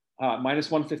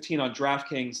 minus 115 on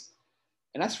DraftKings.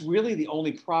 And that's really the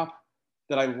only prop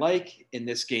that I like in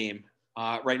this game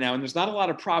right now. And there's not a lot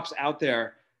of props out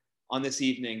there on this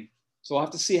evening. So I'll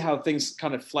have to see how things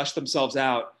kind of flesh themselves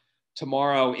out.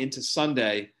 tomorrow into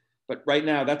Sunday. But right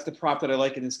now, that's the prop that I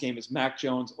like in this game is Mac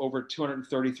Jones over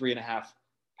 233.5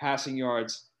 passing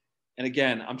yards. And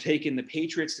again, I'm taking the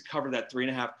Patriots to cover that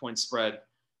 3.5-point spread.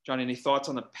 John, any thoughts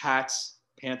on the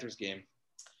Pats-Panthers game?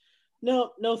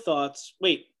 No thoughts.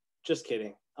 Wait, just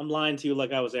kidding. I'm lying to you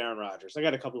like I was Aaron Rodgers. I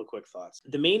got a couple of quick thoughts.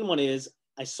 The main one is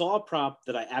I saw a prop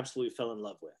that I absolutely fell in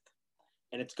love with.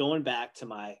 And it's going back to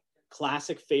my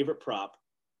classic favorite prop,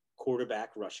 quarterback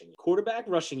rushing. Quarterback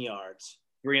rushing yards.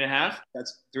 3.5?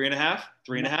 That's 3.5?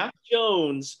 3.5?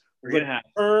 Jones, 3.5.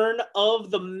 return of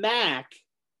the Mac,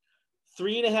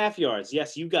 3.5 yards.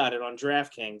 Yes, you got it on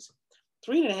DraftKings.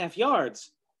 3.5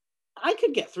 yards. I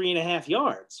could get 3.5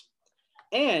 yards.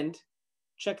 And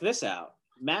check this out.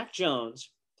 Mac Jones,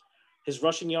 his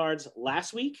rushing yards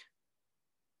last week,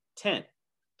 10.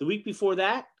 The week before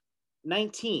that,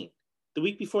 19. The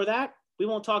week before that, we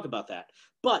won't talk about that.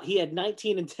 But he had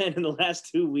 19 and 10 in the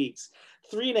last 2 weeks.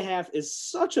 3.5 is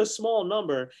such a small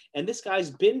number, and this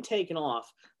guy's been taken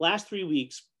off last 3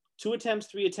 weeks. 2 attempts,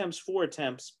 3 attempts, 4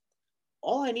 attempts.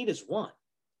 All I need is one.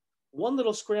 One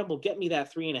little scramble, get me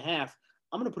that 3.5.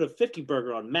 I'm going to put a 50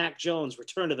 burger on Mac Jones,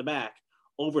 return to the Mac,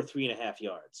 over 3.5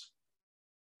 yards.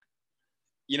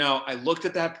 You know, I looked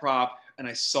at that prop and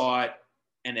I saw it,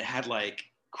 and it had like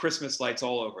Christmas lights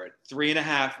all over it.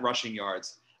 3.5 rushing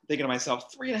yards. I'm thinking to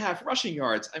myself, 3.5 rushing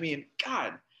yards. I mean,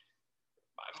 God,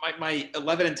 my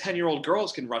 11 and 10-year-old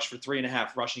girls can rush for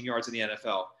 3.5 rushing yards in the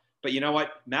NFL. But you know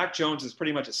what? Mac Jones is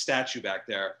pretty much a statue back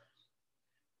there.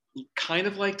 Kind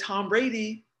of like Tom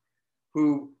Brady,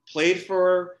 who played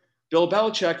for Bill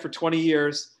Belichick for 20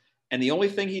 years. And the only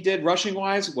thing he did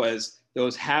rushing-wise was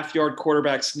those half-yard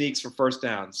quarterback sneaks for first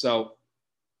down. So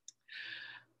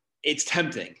it's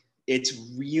tempting. It's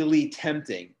really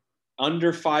tempting.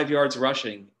 Under 5 yards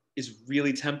rushing is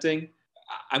really tempting.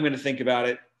 I'm going to think about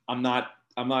it. I'm not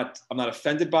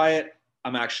offended by it.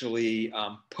 I'm actually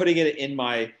putting it in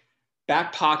my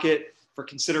back pocket for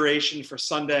consideration for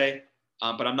Sunday.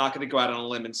 But I'm not going to go out on a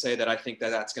limb and say that I think that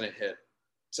that's going to hit.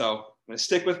 So I'm going to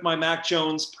stick with my Mac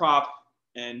Jones prop,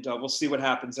 and we'll see what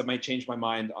happens. I might change my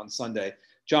mind on Sunday.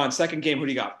 John, second game, who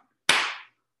do you got?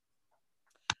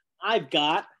 I've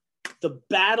got the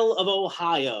Battle of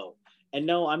Ohio. And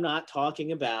no, I'm not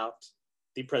talking about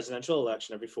the presidential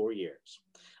election every 4 years.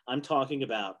 I'm talking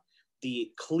about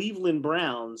the Cleveland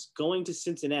Browns going to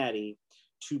Cincinnati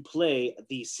to play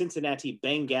the Cincinnati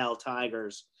Bengal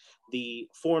Tigers, the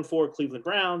 4-4 Cleveland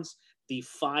Browns, the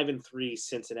 5-3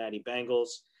 Cincinnati Bengals.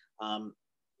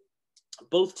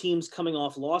 Both teams coming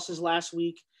off losses last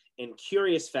week in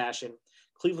curious fashion.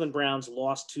 Cleveland Browns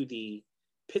lost to the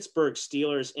Pittsburgh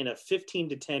Steelers in a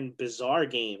 15-10 bizarre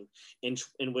game in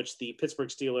which the Pittsburgh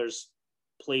Steelers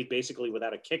played basically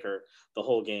without a kicker the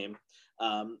whole game.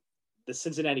 The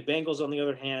Cincinnati Bengals, on the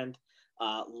other hand,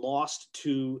 lost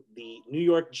to the New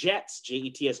York Jets,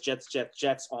 Jets,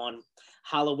 Jets on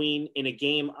Halloween in a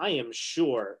game I am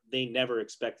sure they never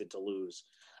expected to lose.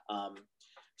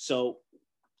 So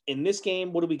in this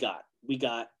game, what do we got? We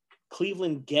got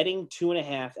Cleveland getting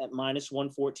 2.5 at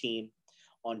 -114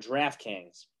 on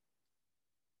DraftKings.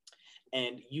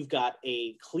 And you've got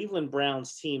a Cleveland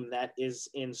Browns team that is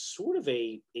in sort of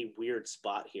a weird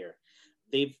spot here.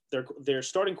 Their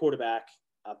starting quarterback,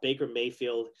 Baker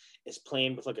Mayfield, is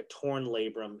playing with like a torn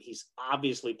labrum. He's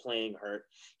obviously playing hurt.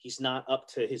 He's not up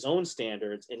to his own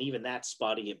standards, and even that's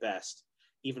spotty at best,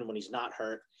 even when he's not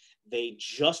hurt. They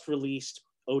just released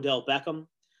Odell Beckham,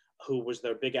 who was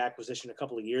their big acquisition a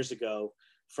couple of years ago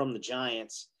from the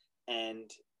Giants. And,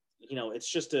 you know, it's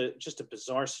just a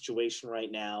bizarre situation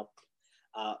right now.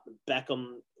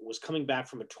 Beckham was coming back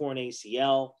from a torn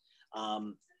ACL.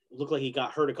 Looked like he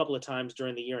got hurt a couple of times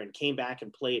during the year and came back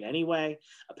and played anyway.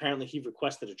 Apparently he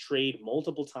requested a trade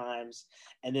multiple times.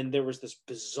 And then there was this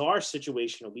bizarre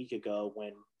situation a week ago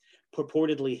when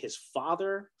purportedly his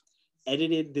father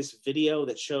edited this video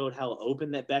that showed how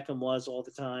open that Beckham was all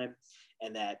the time,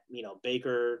 and that, you know,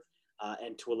 Baker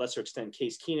and to a lesser extent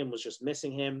Case Keenum was just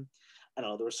missing him. I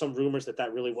don't know, there were some rumors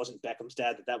that really wasn't Beckham's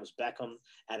dad, that was Beckham.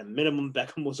 At a minimum,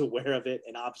 Beckham was aware of it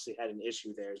and obviously had an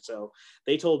issue there. So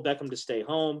they told Beckham to stay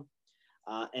home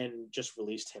and just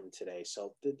released him today.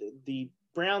 So the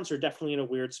Browns are definitely in a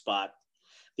weird spot.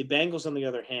 The Bengals, on the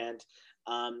other hand,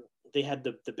 they had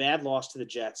the bad loss to the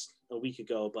Jets a week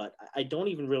ago, but I don't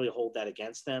even really hold that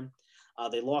against them.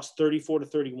 They lost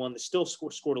 34-31. They still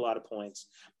scored a lot of points.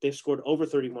 They've scored over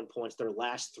 31 points their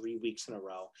last 3 weeks in a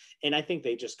row. And I think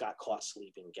they just got caught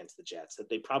sleeping against the Jets. That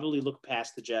they probably looked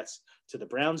past the Jets to the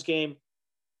Browns game,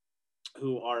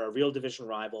 who are a real division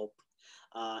rival.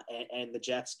 And the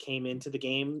Jets came into the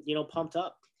game, you know, pumped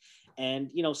up.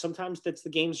 And, sometimes the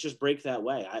games just break that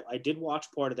way. I did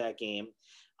watch part of that game.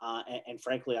 And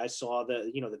frankly, I saw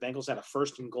the Bengals had a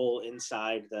 1st and goal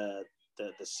inside the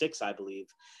 6, I believe,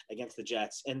 against the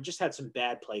Jets, and just had some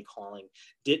bad play calling.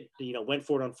 Went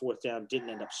for it on 4th down, didn't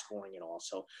end up scoring at all.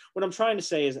 So what I'm trying to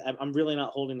say is I'm really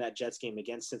not holding that Jets game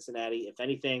against Cincinnati. If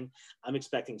anything, I'm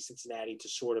expecting Cincinnati to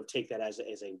sort of take that as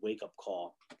a wake-up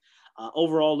call.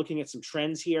 Overall, looking at some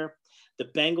trends here, the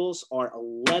Bengals are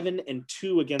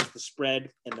 11-2 against the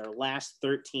spread in their last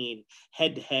 13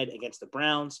 head-to-head against the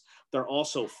Browns. They're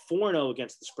also 4-0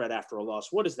 against the spread after a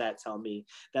loss. What does that tell me?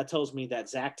 That tells me that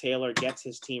Zach Taylor gets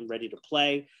his team ready to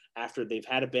play after they've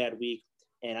had a bad week,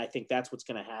 and I think that's what's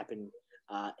going to happen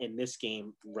in this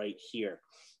game right here.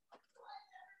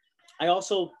 I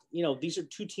also, these are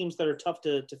two teams that are tough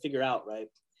to figure out, right?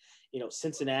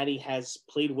 Cincinnati has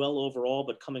played well overall,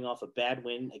 but coming off a bad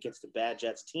win against a bad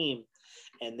Jets team.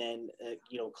 And then,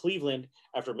 Cleveland,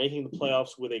 after making the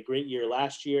playoffs with a great year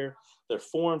last year, they're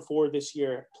 4-4 this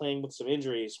year, playing with some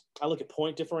injuries. I look at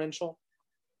point differential.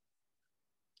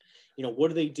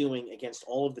 What are they doing against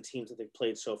all of the teams that they've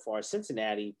played so far?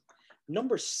 Cincinnati,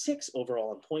 number 6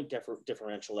 overall in point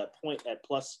differential at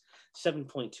plus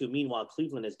 7.2. Meanwhile,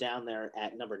 Cleveland is down there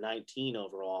at number 19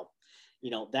 overall.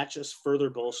 That just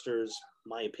further bolsters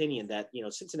my opinion that,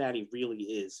 Cincinnati really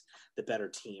is the better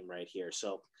team right here.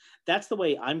 So that's the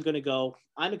way I'm going to go.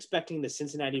 I'm expecting the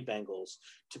Cincinnati Bengals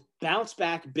to bounce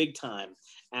back big time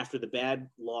after the bad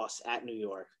loss at New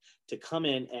York, to come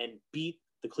in and beat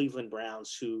the Cleveland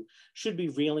Browns, who should be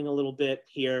reeling a little bit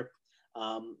here.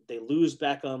 They lose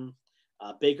Beckham,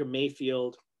 Baker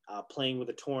Mayfield playing with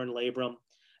a torn labrum,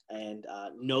 and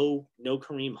no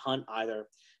Kareem Hunt either.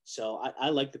 So I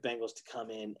like the Bengals to come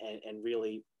in and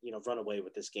really, run away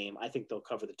with this game. I think they'll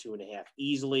cover the 2.5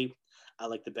 easily. I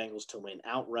like the Bengals to win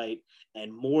outright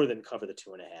and more than cover the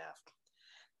 2.5.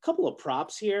 A couple of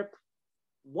props here.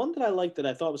 One that I like that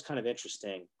I thought was kind of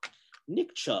interesting,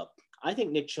 Nick Chubb. I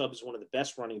think Nick Chubb is one of the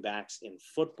best running backs in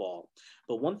football,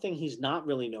 but one thing he's not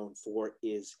really known for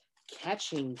is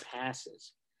catching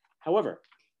passes. However,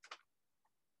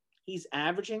 he's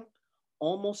averaging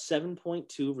almost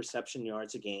 7.2 reception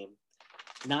yards a game.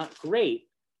 Not great,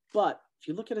 but if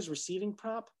you look at his receiving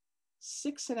prop,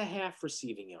 6.5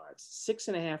 receiving yards.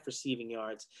 6.5 receiving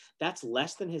yards. That's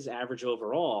less than his average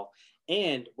overall.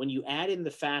 And when you add in the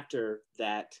factor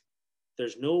that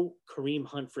there's no Kareem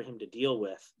Hunt for him to deal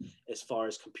with as far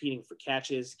as competing for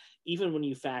catches, even when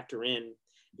you factor in,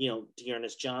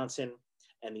 Dearness Johnson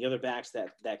and the other backs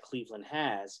that Cleveland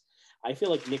has, I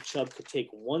feel like Nick Chubb could take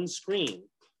one screen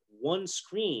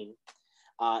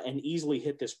and easily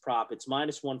hit this prop. It's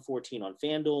minus 114 on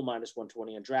FanDuel, minus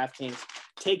 120 on DraftKings.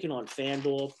 Taken on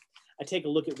FanDuel. I take a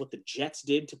look at what the Jets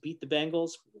did to beat the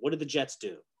Bengals. What did the Jets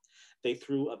do? They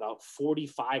threw about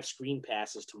 45 screen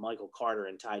passes to Michael Carter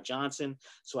and Ty Johnson.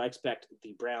 So I expect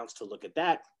the Browns to look at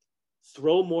that,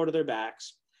 throw more to their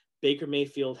backs. Baker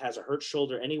Mayfield has a hurt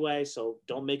shoulder anyway, so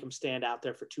don't make him stand out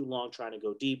there for too long trying to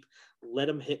go deep. Let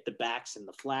him hit the backs in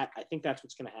the flat. I think that's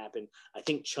what's going to happen. I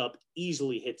think Chubb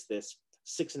easily hits this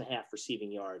 6.5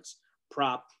 receiving yards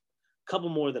prop. A couple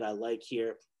more that I like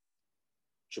here.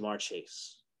 Ja'Marr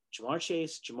Chase.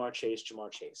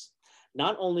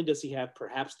 Not only does he have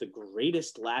perhaps the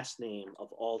greatest last name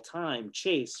of all time,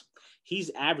 Chase, he's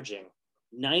averaging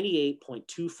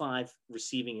 98.25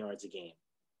 receiving yards a game.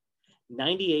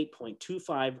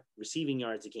 98.25 receiving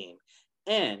yards a game.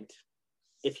 And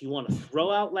if you want to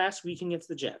throw out last week against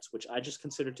the Jets, which I just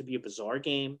consider to be a bizarre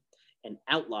game, an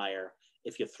outlier,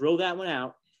 if you throw that one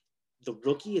out, the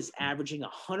rookie is averaging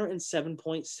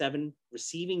 107.7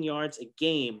 receiving yards a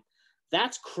game.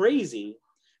 That's crazy,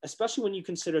 especially when you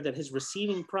consider that his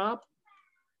receiving prop,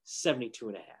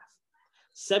 72.5.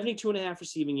 72.5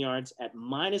 receiving yards at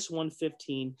minus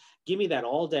 115. Give me that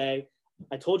all day.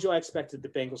 I told you I expected the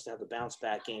Bengals to have a bounce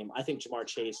back game. I think Ja'Marr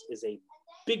Chase is a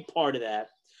big part of that.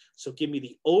 So give me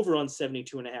the over on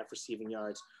 72.5 receiving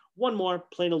yards. One more,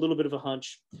 playing a little bit of a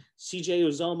hunch. CJ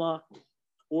Uzomah,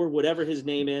 or whatever his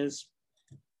name is,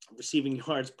 receiving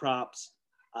yards props.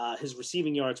 His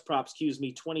receiving yards props,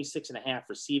 26.5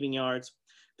 receiving yards.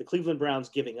 The Cleveland Browns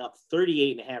giving up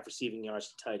 38.5 receiving yards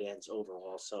to tight ends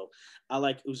overall. So I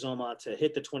like Uzomah to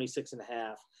hit the 26.5.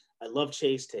 I love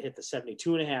Chase to hit the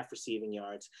 72.5 receiving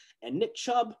yards. And Nick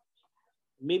Chubb,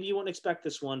 maybe you wouldn't expect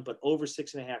this one, but over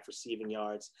 6.5 receiving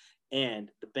yards. And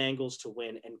the Bengals to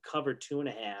win and cover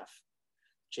 2.5.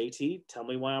 JT, tell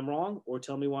me why I'm wrong or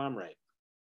tell me why I'm right.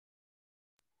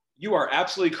 You are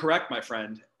absolutely correct, my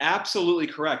friend. Absolutely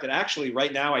correct. And actually,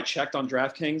 right now, I checked on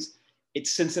DraftKings.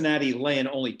 It's Cincinnati laying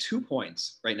only 2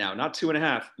 points right now, not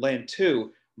 2.5, laying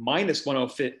 2. minus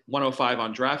 105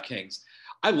 on DraftKings.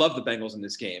 I love the Bengals in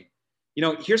this game. You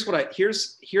know,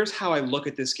 here's how I look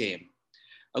at this game.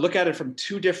 I look at it from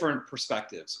two different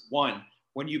perspectives. One,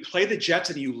 when you play the Jets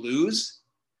and you lose,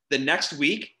 the next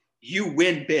week you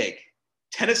win big.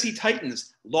 Tennessee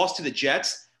Titans lost to the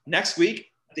Jets. Next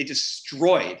week, they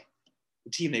destroyed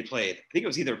the team they played. I think it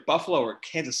was either Buffalo or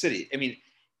Kansas City. I mean,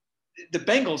 the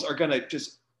Bengals are going to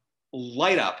just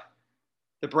light up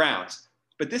the Browns.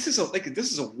 But this is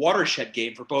a watershed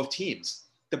game for both teams.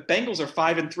 The Bengals are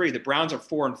 5-3. The Browns are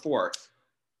 4-4.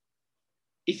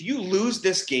 If you lose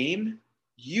this game,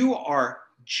 you are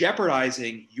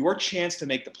jeopardizing your chance to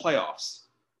make the playoffs.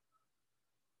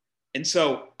 And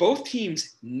so both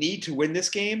teams need to win this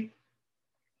game,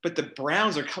 but the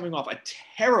Browns are coming off a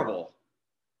terrible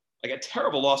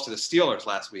loss to the Steelers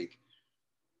last week,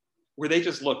 where they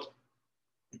just looked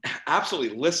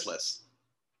absolutely listless.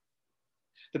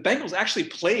 The Bengals actually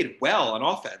played well on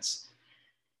offense.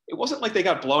 It wasn't like they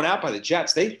got blown out by the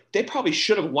Jets. They probably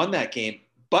should have won that game,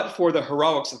 but for the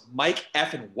heroics of Mike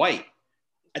effing White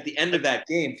at the end of that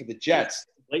game for the Jets.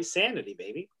 White sanity,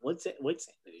 baby. White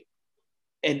sanity.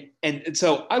 And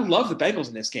so I love the Bengals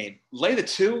in this game. Lay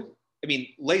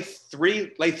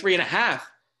 3.5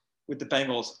 with the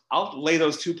Bengals. I'll lay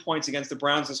those 2 points against the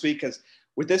Browns this week because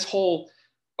with this whole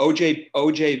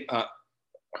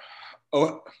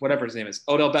whatever his name is,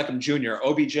 Odell Beckham Jr.,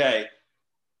 OBJ,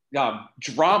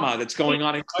 drama that's going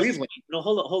on in Cleveland. No,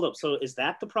 hold up. So is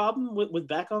that the problem with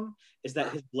Beckham? Is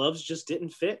that his gloves just didn't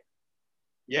fit?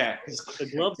 Yeah. The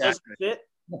gloves doesn't fit?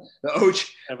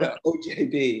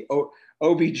 The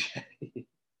OBJ.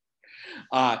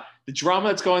 The drama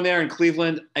that's going there in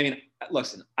Cleveland. I mean,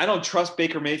 listen, I don't trust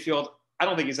Baker Mayfield. I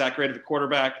don't think he's that great of a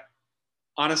quarterback.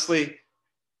 Honestly,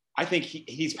 I think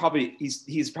he's probably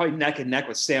neck and neck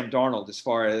with Sam Darnold as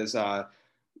far as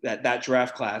that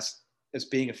draft class as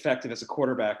being effective as a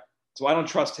quarterback. So I don't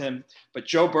trust him. But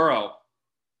Joe Burrow,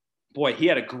 boy, he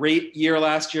had a great year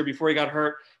last year before he got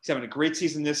hurt. He's having a great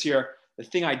season this year. The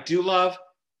thing I do love,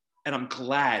 and I'm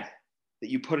glad that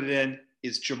you put it in,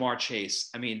 is Ja'Marr Chase.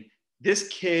 I mean, this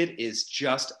kid is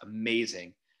just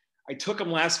amazing. I took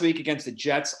him last week against the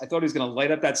Jets. I thought he was going to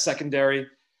light up that secondary.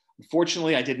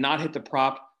 Unfortunately, I did not hit the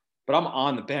prop, but I'm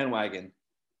on the bandwagon.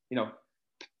 You know,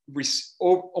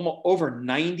 over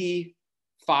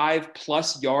 95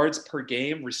 plus yards per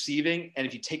game receiving. And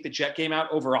if you take the Jet game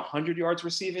out, over 100 yards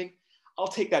receiving. I'll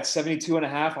take that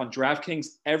 72.5 on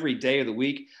DraftKings every day of the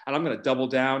week. And I'm going to double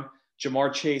down.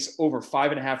 Ja'Marr Chase over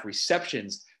 5.5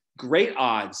 receptions. Great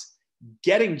odds.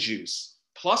 Getting juice.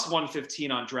 Plus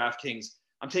 115 on DraftKings.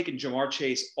 I'm taking Ja'Marr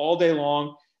Chase all day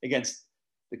long against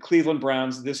the Cleveland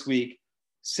Browns this week.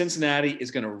 Cincinnati is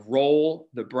going to roll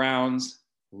the Browns.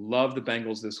 Love the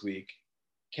Bengals this week.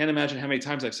 Can't imagine how many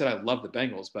times I've said I love the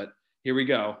Bengals, but here we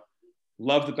go.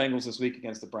 Love the Bengals this week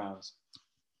against the Browns.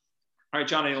 All right,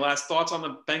 John, any last thoughts on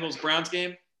the Bengals-Browns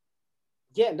game?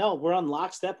 Yeah, no, we're on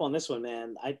lockstep on this one,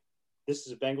 man. This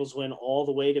is a Bengals win all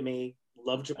the way to me.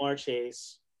 Love Ja'Marr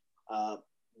Chase. Love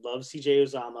CJ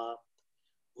Uzomah.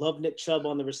 Love Nick Chubb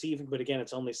on the receiving, but again,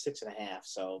 it's only 6.5.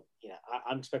 So, yeah,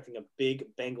 I'm expecting a big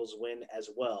Bengals win as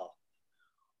well.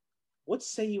 What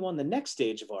say you on the next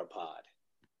stage of our pod,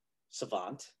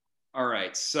 Savant? All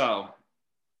right, so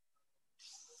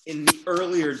in the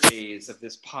earlier days of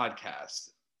this podcast,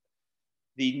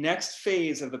 the next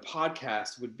phase of the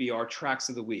podcast would be our tracks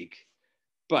of the week.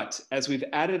 But as we've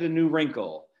added a new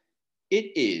wrinkle,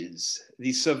 it is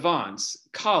the Savant's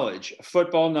College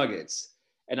Football Nuggets.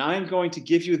 And I'm going to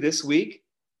give you this week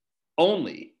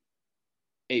only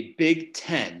a Big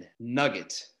Ten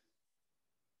Nugget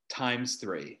times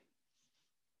 3.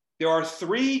 There are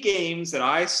 3 games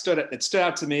that stood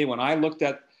out to me when I looked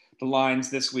at the lines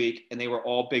this week, and they were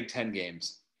all Big Ten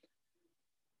games.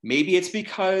 Maybe it's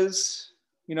because,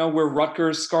 you know, we're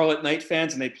Rutgers Scarlet Knight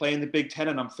fans and they play in the Big Ten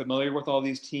and I'm familiar with all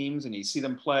these teams and you see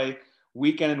them play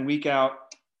week in and week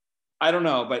out. I don't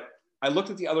know, but I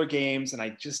looked at the other games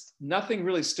and nothing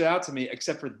really stood out to me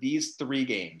except for these 3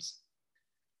 games.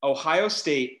 Ohio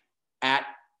State at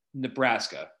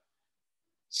Nebraska.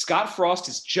 Scott Frost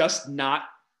has just not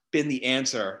been the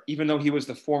answer, even though he was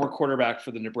the former quarterback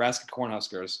for the Nebraska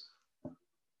Cornhuskers.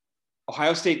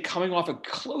 Ohio State coming off a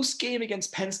close game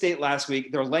against Penn State last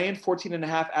week. They're laying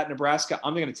 14.5 at Nebraska.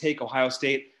 I'm going to take Ohio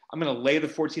State. I'm going to lay the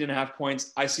 14.5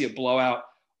 points. I see a blowout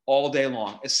all day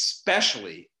long,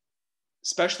 especially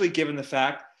given the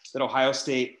fact that Ohio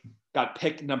State got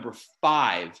picked number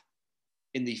 5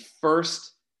 in the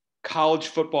first college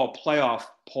football playoff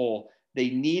poll. They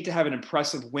need to have an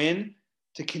impressive win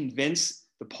to convince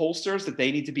the pollsters that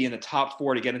they need to be in the top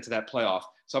 4 to get into that playoff.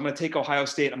 So I'm going to take Ohio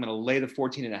State. I'm going to lay the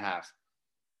 14.5.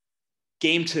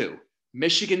 Game 2,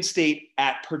 Michigan State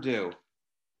at Purdue.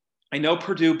 I know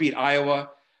Purdue beat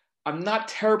Iowa. I'm not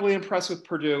terribly impressed with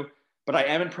Purdue, but I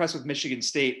am impressed with Michigan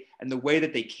State and the way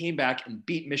that they came back and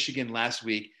beat Michigan last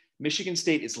week. Michigan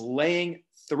State is laying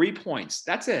 3 points.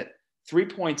 That's it. 3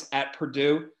 points at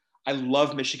Purdue. I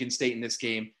love Michigan State in this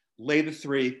game. Lay the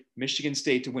 3, Michigan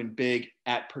State to win big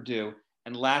at Purdue.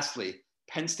 And lastly,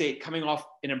 Penn State coming off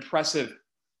an impressive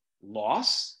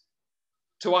loss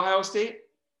to Ohio State,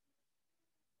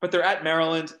 but they're at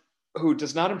Maryland, who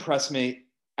does not impress me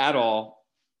at all.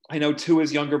 I know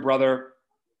Tua's younger brother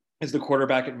is the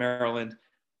quarterback at Maryland.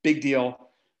 Big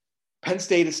deal. Penn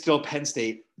State is still Penn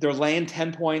State. They're laying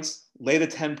 10 points. Lay the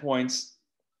 10 points.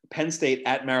 Penn State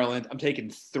at Maryland. I'm taking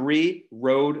 3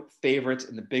 road favorites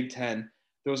in the Big Ten.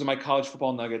 Those are my college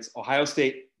football nuggets. Ohio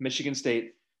State, Michigan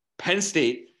State, Penn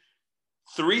State,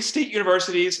 3 state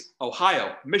universities,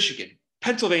 Ohio, Michigan,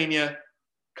 Pennsylvania.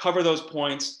 Cover those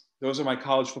points. Those are my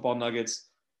college football nuggets.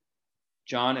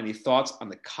 John, any thoughts on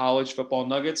the college football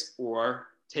nuggets, or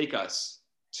take us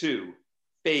to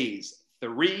phase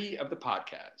 3 of the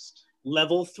podcast?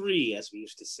 Level 3, as we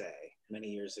used to say many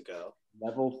years ago.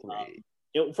 Level 3.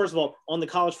 First of all, on the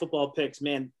college football picks,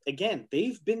 man, again,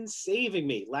 they've been saving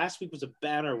me. Last week was a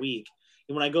banner week.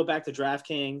 And when I go back to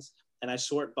DraftKings and I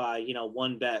sort by,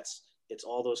 one bets, it's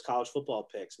all those college football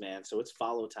picks, man. So it's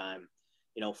follow time.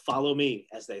 Follow me,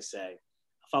 as they say.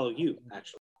 Follow you,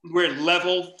 actually. We're in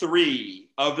level 3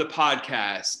 of the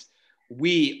podcast.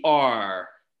 We are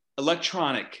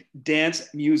electronic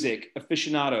dance music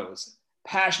aficionados,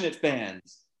 passionate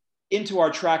fans, into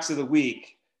our tracks of the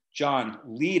week. John,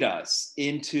 lead us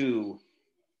into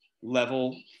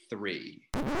level 3.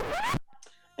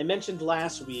 I mentioned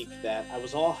last week that I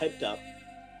was all hyped up.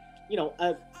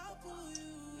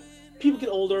 People get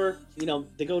older,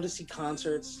 they go to see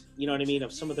concerts,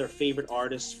 of some of their favorite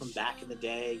artists from back in the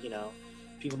day.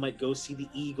 People might go see the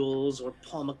Eagles or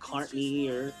Paul McCartney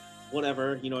or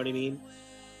whatever,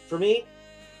 For me,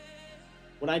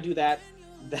 when I do that,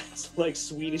 that's like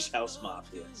Swedish House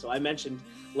Mafia. So I mentioned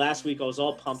last week I was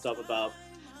all pumped up about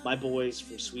my boys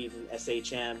from Sweden,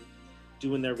 SHM,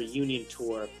 doing their reunion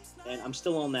tour, and I'm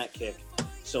still on that kick.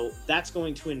 So that's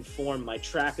going to inform my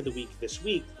track of the week this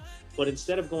week. But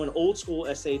instead of going old school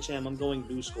SHM, I'm going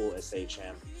new school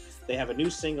SHM. They have a new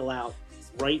single out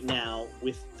right now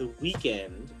with The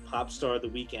Weeknd, pop star The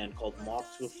Weeknd, called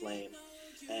Moth to a Flame.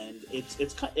 And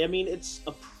it's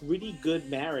a pretty good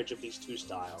marriage of these two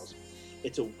styles.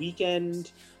 It's a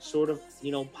Weeknd sort of,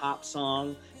 pop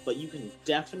song, but you can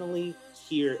definitely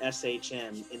hear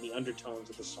SHM in the undertones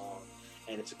of the song.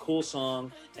 And it's a cool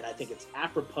song, and I think it's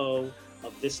apropos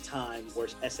of this time where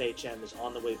SHM is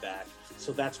on the way back.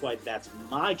 So that's why that's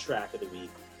my track of the week.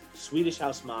 Swedish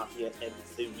House Mafia and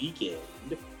The Weeknd,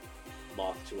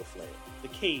 Moth to a Flame. The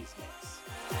K's mix.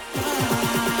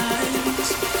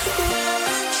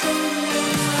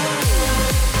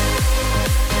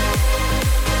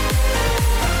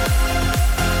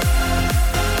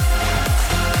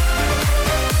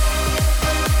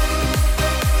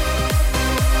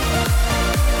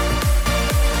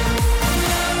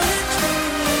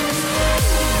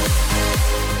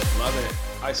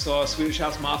 I saw Swedish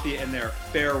House Mafia in their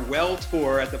farewell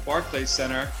tour at the Barclays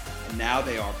Center, and now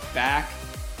they are back.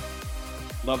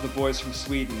 Love the boys from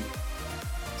Sweden.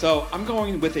 So I'm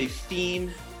going with a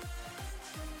theme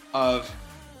of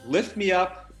lift me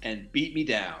up and beat me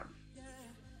down,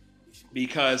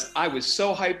 because I was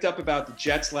so hyped up about the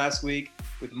Jets last week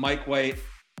with Mike White,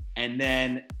 and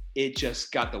then it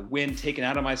just got the wind taken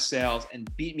out of my sails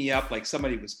and beat me up like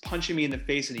somebody was punching me in the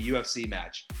face in a UFC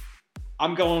match.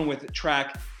 I'm going with a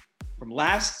track from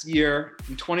last year,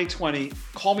 from 2020.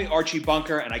 Call me Archie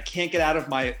Bunker, and I can't get out of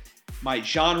my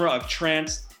genre of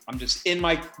trance. I'm just in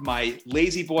my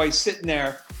lazy boy sitting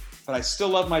there, but I still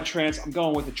love my trance. I'm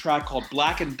going with a track called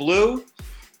Black and Blue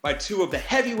by 2 of the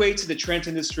heavyweights of the trance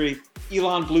industry,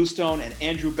 Ilan Bluestone and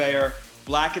Andrew Bayer.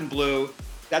 Black and Blue.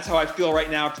 That's how I feel right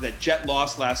now after that Jet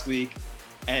loss last week.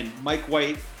 And Mike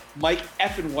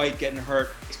effing White getting hurt.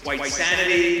 White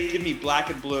Sanity. Give me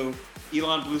Black and Blue.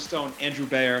 Ilan Bluestone, Andrew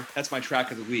Bayer. That's my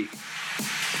track of the week.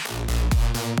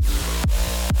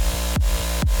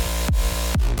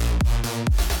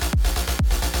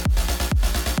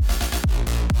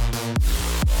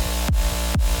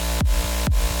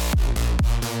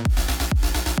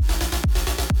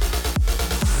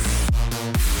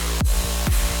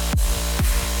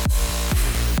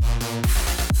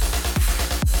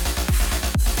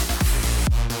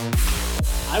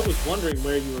 I was wondering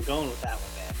where you were going with that one,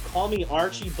 man. Call me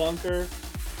Archie Bunker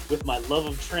with my love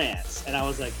of trance. And I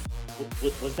was like,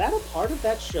 was that a part of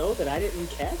that show that I didn't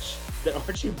catch? that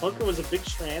Archie Bunker was a big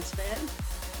trans fan.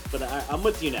 But I'm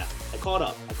with you now. I caught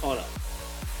up.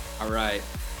 All right.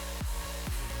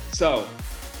 So,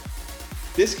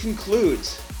 this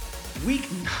concludes week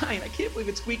 9. I can't believe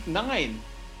it's week 9.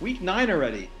 Week 9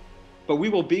 already. But we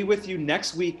will be with you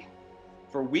next week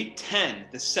for week 10,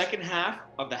 the second half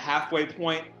of the halfway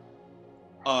point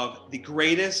of the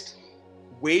greatest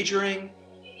wagering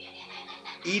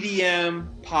EDM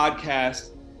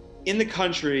podcast in the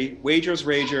country, Wagers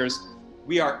Ragers.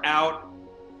 We are out.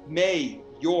 May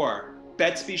your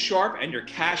bets be sharp and your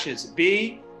cashes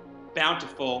be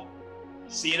bountiful.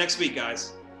 See you next week,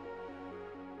 guys.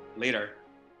 Later.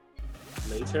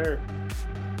 Later.